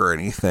arc or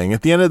anything.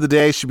 At the end of the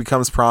day, she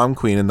becomes prom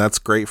queen, and that's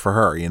great for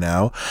her, you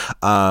know?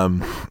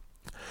 And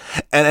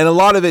a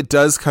lot of it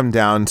does come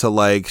down to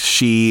like,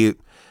 she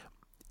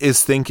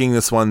is thinking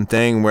this one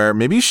thing where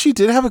maybe she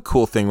did have a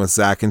cool thing with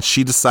Zach and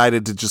she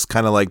decided to just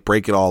kind of like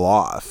break it all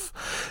off,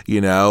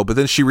 you know, but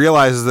then she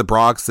realizes that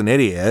Brock's an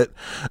idiot.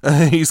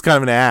 He's kind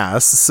of an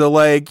ass. So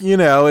like, you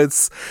know,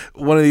 it's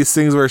one of these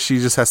things where she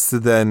just has to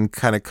then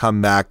kind of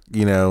come back,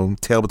 you know,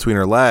 tail between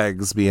her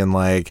legs, being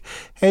like,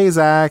 hey,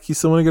 Zach, you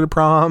still want to go to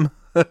prom?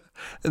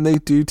 And they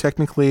do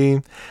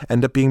technically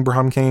end up being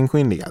prom king and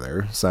queen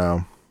together.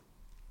 So,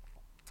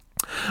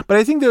 but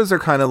I think those are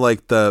kind of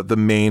like the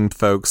main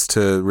folks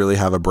to really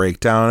have a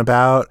breakdown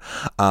about,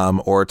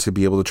 or to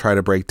be able to try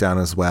to break down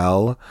as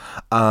well.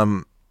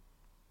 I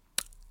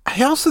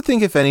also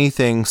think, if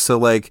anything, so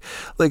like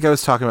I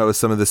was talking about with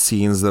some of the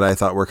scenes that I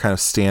thought were kind of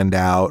stand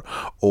out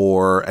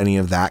or any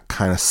of that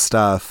kind of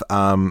stuff.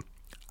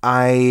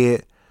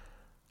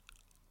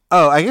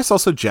 I guess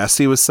also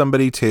Jesse was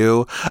somebody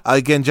too.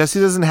 Again,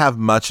 Jesse doesn't have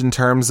much in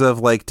terms of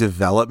like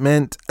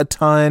development a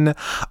ton.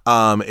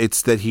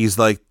 It's that he's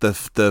like the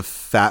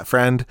fat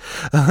friend.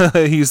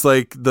 He's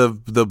like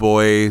the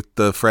boy,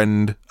 the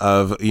friend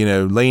of, you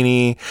know,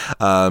 Lainey.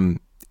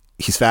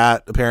 He's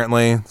fat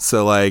apparently,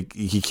 so like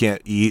he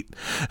can't eat.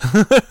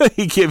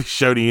 He can't be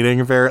shown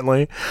eating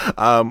apparently.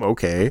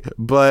 Okay,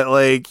 but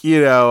like, you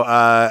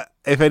know,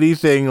 if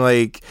anything,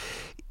 like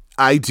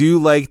I do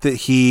like that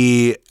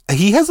he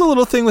has a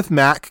little thing with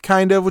Mac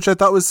kind of, which I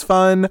thought was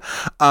fun.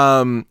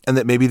 And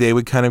that maybe they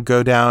would kind of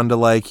go down to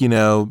like, you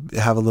know,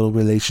 have a little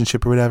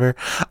relationship or whatever.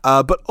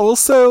 But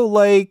also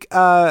like,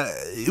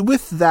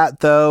 with that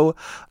though,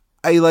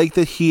 I like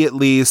that he at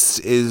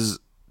least is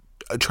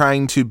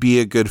trying to be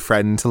a good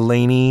friend to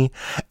Lainey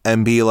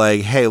and be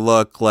like, hey,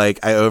 look, like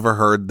I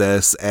overheard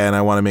this and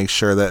I want to make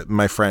sure that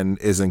my friend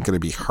isn't going to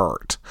be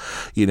hurt.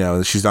 You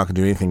know, she's not going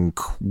to do anything,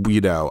 you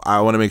know, I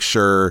want to make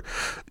sure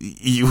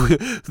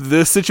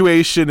the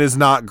situation is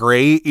not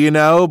great, you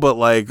know, but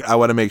like, I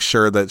want to make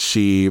sure that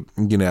she,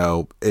 you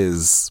know,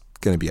 is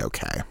going to be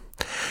okay,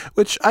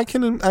 which I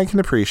can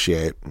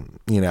appreciate,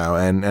 you know,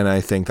 and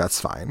I think that's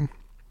fine.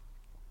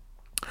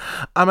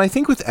 I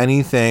think with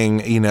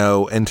anything, you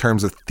know, in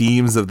terms of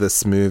themes of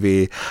this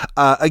movie,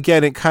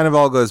 again, it kind of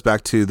all goes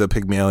back to the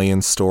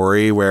Pygmalion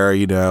story where,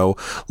 you know,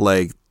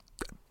 like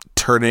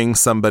turning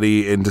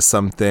somebody into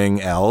something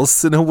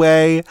else in a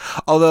way.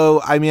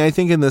 Although, I mean, I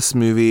think in this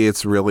movie,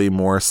 it's really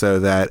more so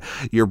that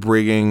you're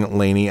bringing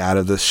Lainey out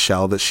of this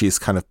shell that she's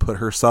kind of put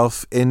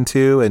herself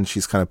into and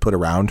she's kind of put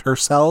around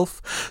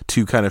herself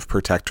to kind of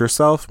protect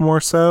herself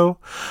more so.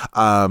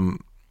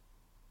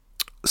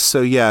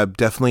 So yeah,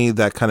 definitely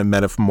that kind of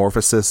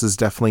metamorphosis is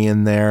definitely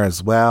in there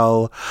as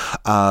well.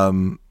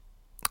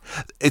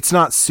 It's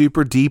not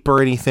super deep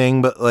or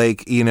anything, but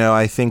like, you know,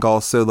 I think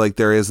also like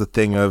there is a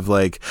thing of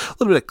like a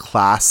little bit of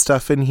class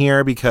stuff in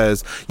here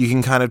because you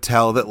can kind of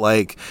tell that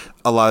like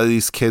a lot of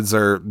these kids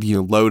are, you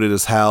know, loaded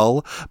as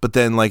hell. But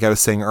then, like I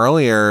was saying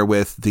earlier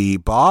with the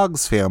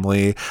Boggs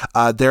family,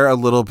 they're a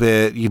little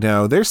bit, you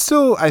know, they're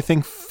still, I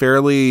think,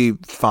 fairly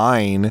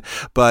fine,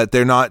 but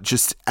they're not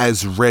just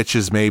as rich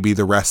as maybe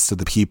the rest of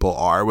the people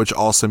are, which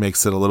also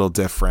makes it a little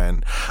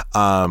different.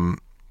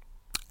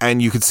 And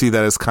you could see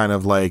that as kind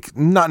of like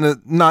not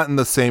in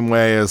the same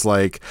way as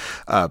like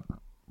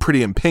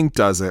Pretty in Pink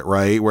does it,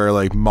 right? Where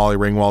like Molly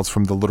Ringwald's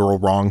from the literal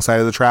wrong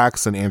side of the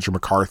tracks and Andrew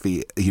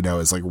McCarthy, you know,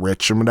 is like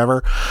rich and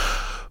whatever.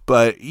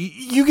 But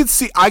I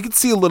could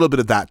see a little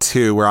bit of that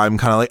too, where I'm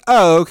kind of like,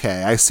 oh,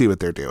 okay, I see what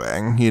they're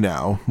doing. You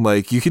know,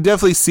 like you could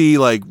definitely see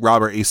like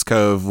Robert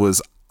Eastcove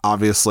was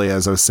obviously,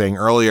 as I was saying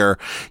earlier,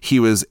 he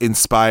was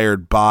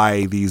inspired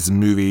by these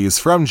movies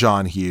from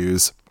John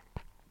Hughes.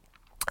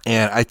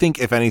 And I think,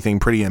 if anything,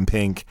 Pretty in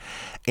Pink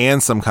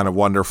and Some Kind of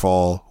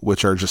Wonderful,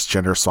 which are just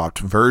gender swapped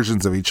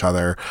versions of each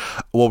other,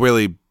 well,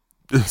 really,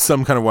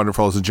 Some Kind of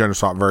Wonderful is a gender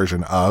swapped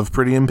version of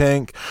Pretty in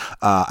Pink.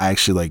 I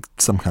actually like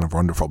Some Kind of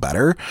Wonderful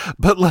better,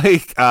 but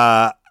like,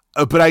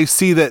 but I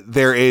see that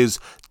there is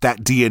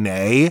that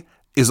DNA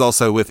is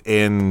also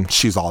within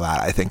She's All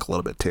That, I think, a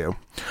little bit too,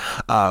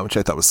 which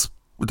I thought was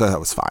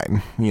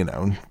fine,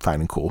 fine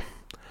and cool.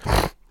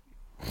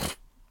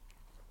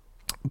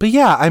 But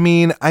yeah, I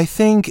mean, I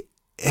think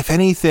if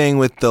anything,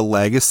 with the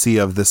legacy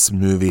of this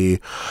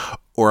movie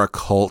or a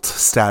cult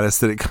status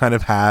that it kind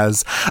of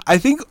has, I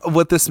think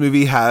what this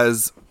movie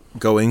has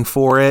going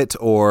for it,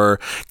 or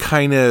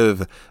kind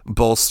of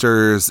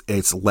bolsters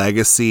its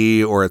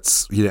legacy or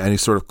its any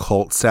sort of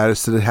cult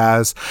status that it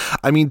has.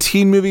 I mean,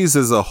 teen movies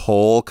as a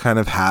whole kind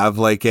of have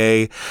like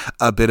a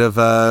bit of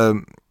a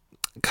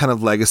kind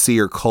of legacy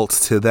or cult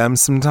to them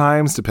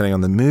sometimes, depending on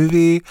the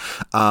movie.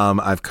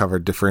 I've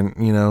covered different,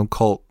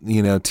 cult,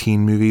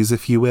 teen movies,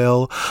 if you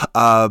will.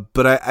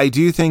 But I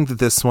do think that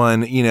this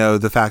one,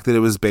 the fact that it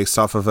was based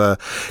off of a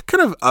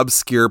kind of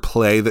obscure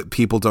play that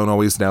people don't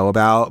always know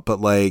about,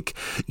 but like,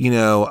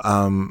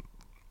 I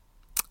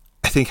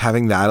think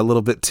having that a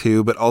little bit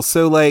too, but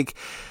also like,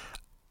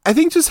 I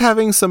think just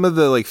having some of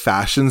the like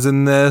fashions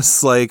in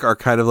this like are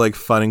kind of like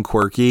fun and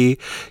quirky,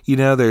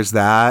 there's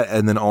that.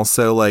 And then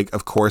also like,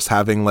 of course,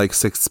 having like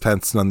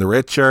Sixpence None the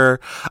Richer,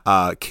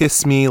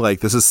 Kiss Me, like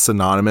this is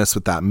synonymous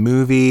with that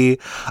movie.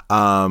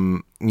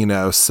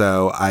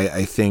 So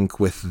I think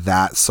with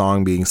that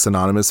song being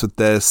synonymous with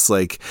this,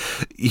 like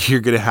you're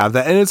going to have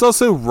that. And it's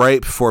also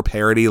ripe for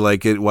parody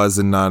like it was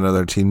in Not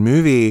Another Teen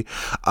Movie.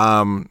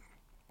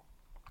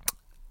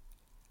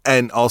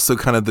 And also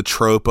kind of the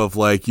trope of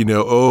like,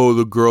 oh,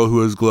 the girl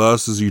who has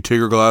glasses, you take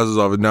her glasses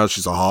off and now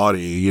she's a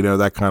hottie,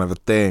 that kind of a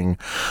thing.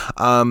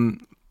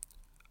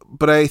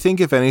 But I think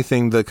if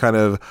anything, the kind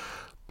of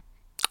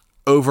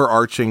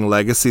overarching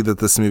legacy that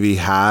this movie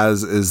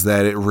has is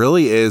that it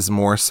really is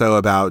more so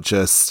about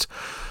just,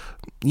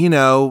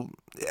 not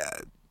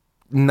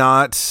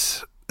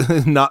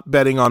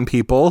betting on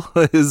people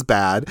is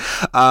bad.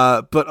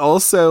 But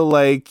also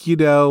like,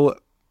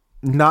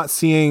 not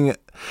seeing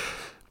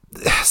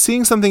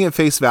something at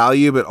face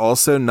value, but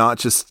also not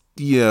just,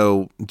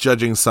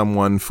 judging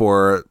someone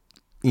for,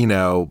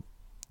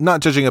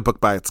 not judging a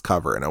book by its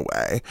cover in a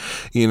way.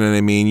 You know what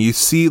I mean? You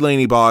see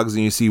Laney Boggs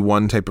and you see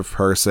one type of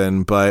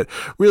person, but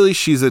really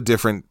she's a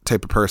different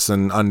type of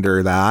person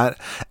under that.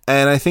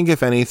 And I think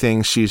if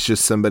anything, she's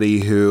just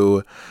somebody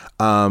who,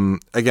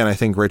 again, I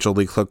think Rachel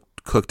Lee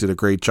Cook did a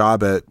great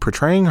job at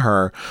portraying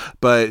her,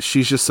 but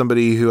she's just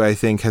somebody who I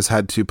think has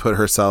had to put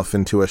herself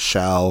into a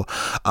shell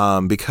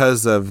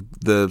because of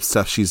the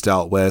stuff she's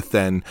dealt with,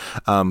 and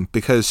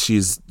because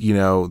she's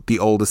the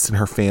oldest in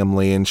her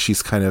family, and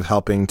she's kind of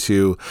helping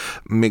to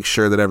make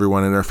sure that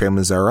everyone in her family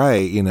is all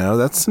right.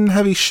 That's some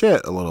heavy shit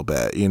a little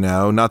bit.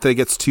 Not that it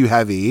gets too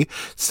heavy,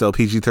 still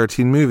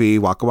PG-13 movie,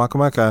 waka waka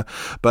waka,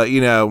 but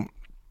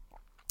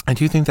I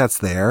do think that's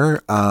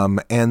there.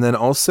 And then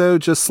also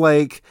just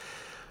like,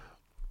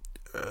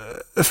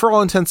 for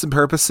all intents and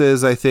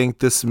purposes, I think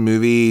this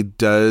movie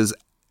does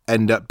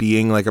end up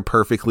being like a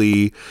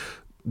perfectly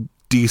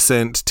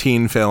decent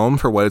teen film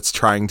for what it's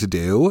trying to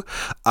do.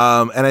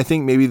 And I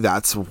think maybe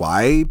that's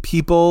why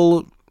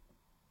people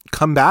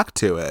come back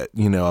to it,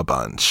 a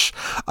bunch.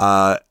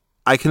 I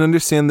can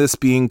understand this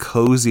being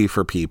cozy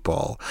for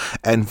people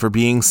and for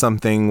being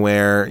something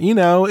where,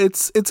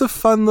 it's a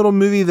fun little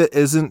movie that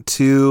isn't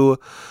too,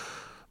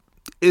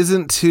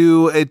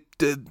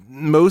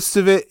 most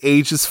of it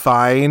ages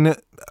fine.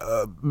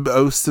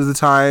 Most of the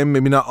time,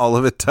 maybe not all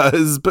of it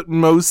does, but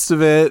most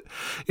of it,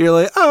 you're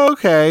like, oh,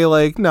 okay,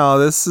 like, no,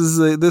 this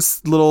is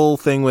this little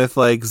thing with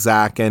like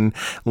Zach and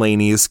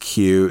Laney is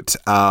cute.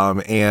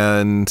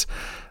 And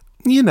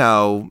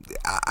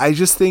I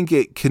just think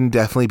it can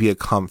definitely be a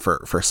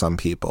comfort for some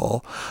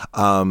people,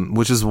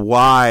 which is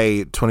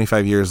why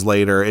 25 years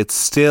later, it's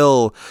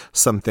still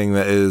something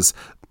that is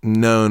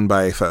known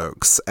by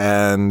folks,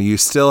 and you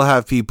still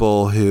have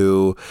people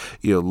who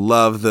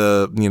love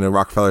the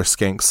Rockefeller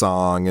Skank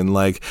song, and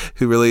like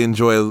who really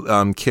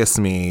enjoy Kiss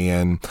Me,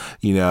 and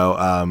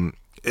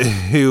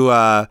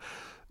who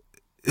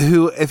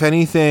if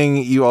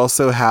anything, you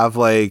also have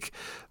like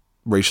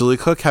Rachel Lee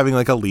Cook having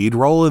like a lead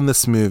role in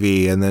this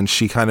movie, and then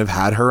she kind of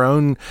had her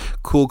own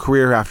cool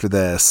career after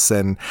this,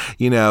 and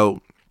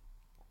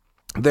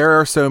there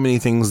are so many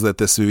things that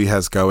this movie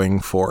has going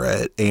for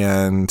it,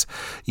 and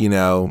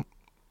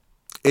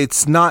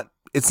it's not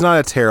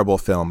a terrible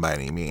film by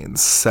any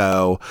means.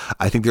 So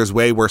I think there's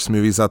way worse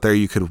movies out there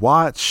you could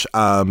watch.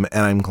 And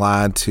I'm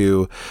glad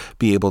to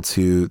be able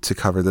to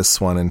cover this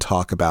one and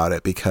talk about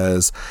it,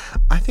 because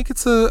I think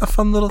it's a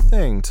fun little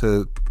thing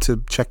to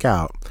check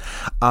out.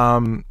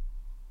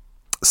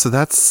 So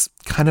that's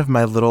kind of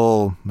my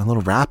little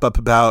wrap up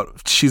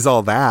about She's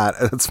All That.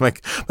 That's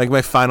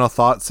my final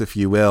thoughts, if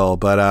you will.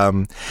 But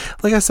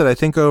like I said, I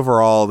think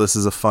overall this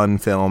is a fun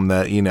film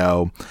that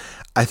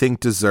I think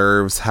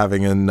deserves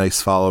having a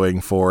nice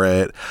following for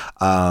it.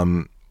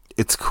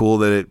 It's cool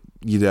that it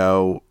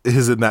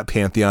is in that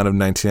pantheon of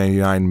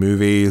 1999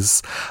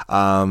 movies.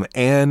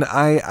 And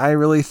I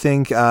really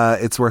think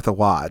it's worth a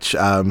watch.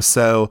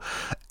 So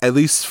at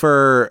least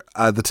for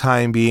the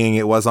time being,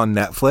 it was on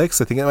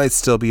Netflix. I think it might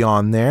still be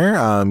on there.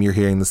 You're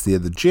hearing this the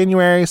end of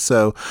January,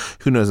 so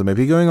who knows? It might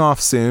be going off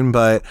soon,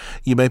 but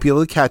you might be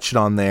able to catch it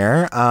on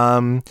there.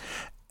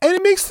 And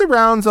it makes the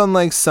rounds on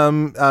like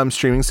some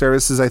streaming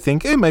services. I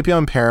think it might be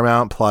on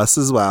Paramount Plus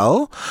as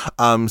well,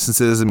 since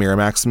it is a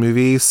Miramax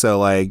movie. So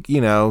like,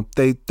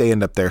 they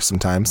end up there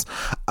sometimes.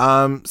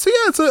 So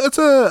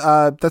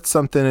yeah, that's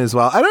something as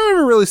well. I don't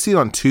ever really see it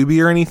on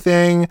Tubi or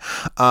anything,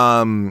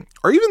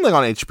 or even like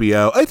on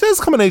HBO. It does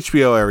come on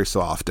HBO every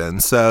so often.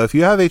 So if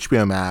you have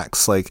HBO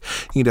Max, like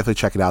you can definitely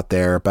check it out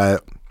there.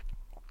 But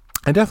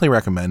I definitely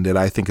recommend it.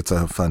 I think it's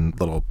a fun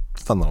little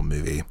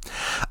movie.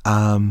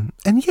 And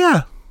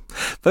yeah.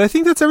 But I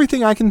think that's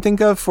everything I can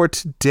think of for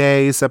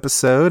today's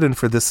episode and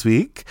for this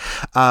week,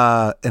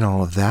 and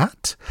all of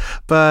that.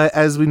 But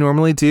as we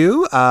normally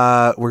do,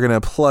 we're going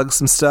to plug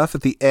some stuff at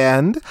the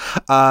end.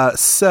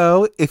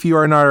 So if you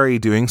are not already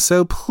doing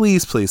so,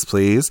 please, please,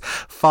 please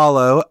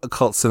follow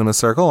Cult Cinema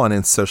Circle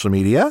on social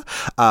media.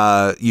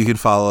 You can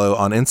follow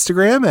on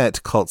Instagram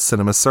at Cult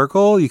Cinema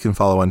Circle. You can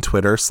follow on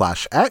Twitter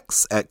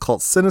 /X at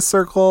Cult Cinema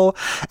Circle,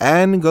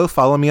 and go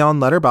follow me on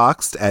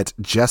Letterboxd at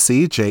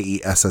Jesse,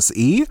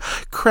 Jesse,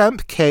 Kremp,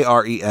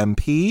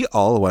 Kremp,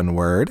 all one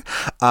word.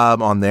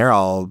 On there,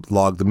 I'll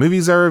log the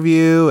movies I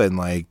review, and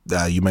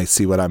you might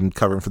see what I'm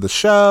covering for the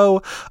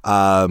show.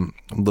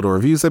 Little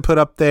reviews I put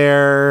up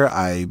there.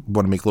 I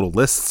want to make little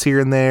lists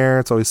here and there.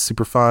 It's always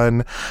super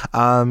fun.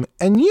 And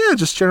yeah,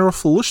 just general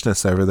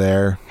foolishness over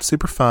there.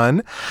 Super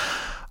fun.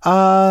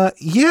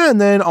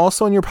 And then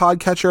also on your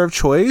podcatcher of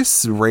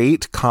choice,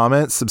 rate,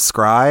 comment,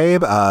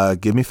 subscribe,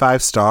 give me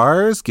 5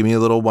 stars, give me a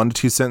little 1 to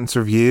 2 sentence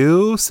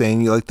review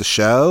saying you like the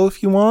show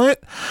if you want.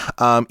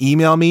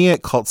 Email me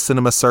at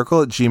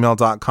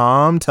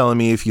cultcinemacircle@gmail.com telling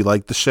me if you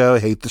like the show,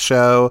 hate the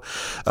show,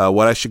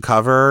 what I should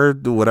cover,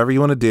 whatever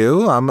you want to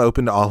do. I'm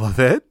open to all of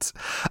it.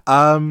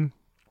 And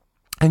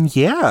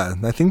yeah,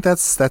 I think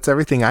that's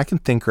everything I can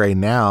think right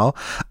now.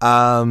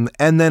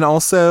 And then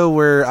also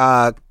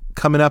we're,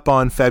 coming up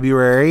on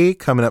February,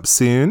 coming up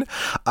soon.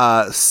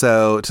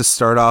 So to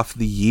start off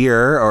the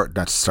year, or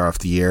not to start off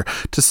the year,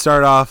 to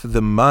start off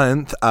the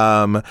month,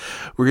 we're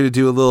going to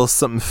do a little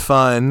something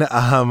fun.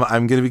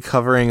 I'm going to be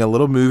covering a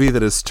little movie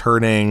that is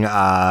turning,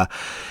 I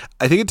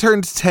think it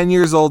turned 10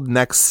 years old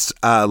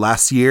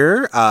last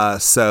year.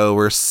 So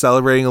we're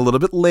celebrating a little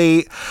bit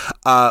late.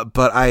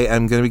 But I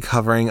am going to be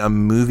covering a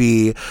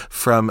movie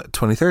from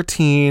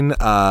 2013.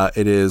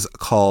 It is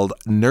called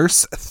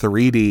Nurse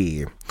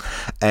 3D.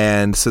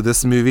 And so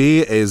this movie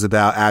is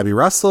about Abby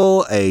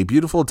Russell, a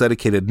beautiful,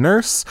 dedicated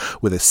nurse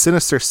with a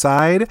sinister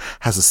side,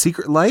 has a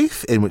secret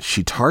life in which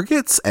she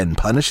targets and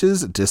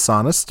punishes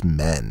dishonest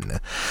men.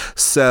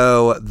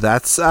 So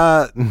that's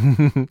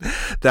saying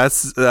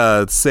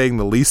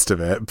the least of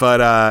it.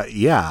 But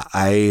yeah,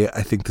 I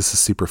think this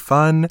is super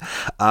fun.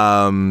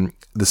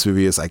 This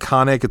movie is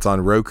iconic. It's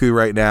on Roku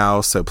right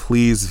now. So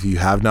please, if you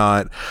have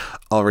not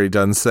already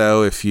done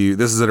so, this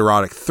is an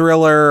erotic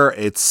thriller.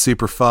 It's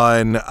super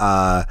fun.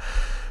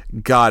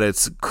 God,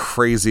 it's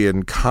crazy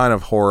and kind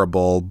of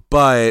horrible.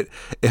 But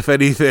if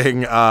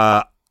anything,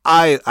 I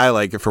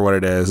like it for what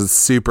it is. It's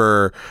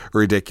super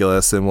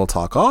ridiculous, and we'll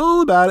talk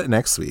all about it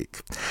next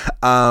week.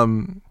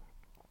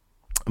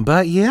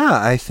 But yeah,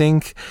 I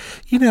think,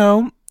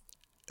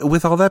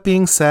 with all that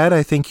being said,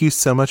 I thank you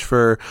so much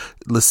for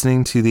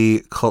listening to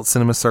the Cult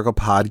Cinema Circle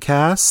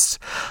podcast.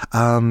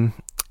 And,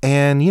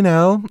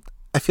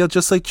 I feel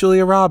just like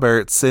Julia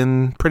Roberts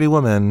in Pretty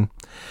Woman,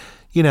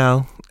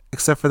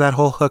 except for that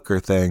whole hooker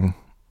thing.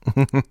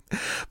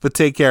 But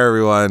take care,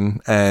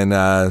 everyone.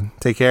 And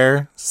take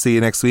care. See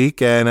you next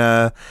week. And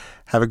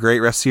have a great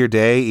rest of your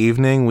day,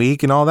 evening,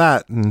 week, and all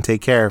that. And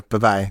take care.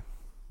 Bye-bye.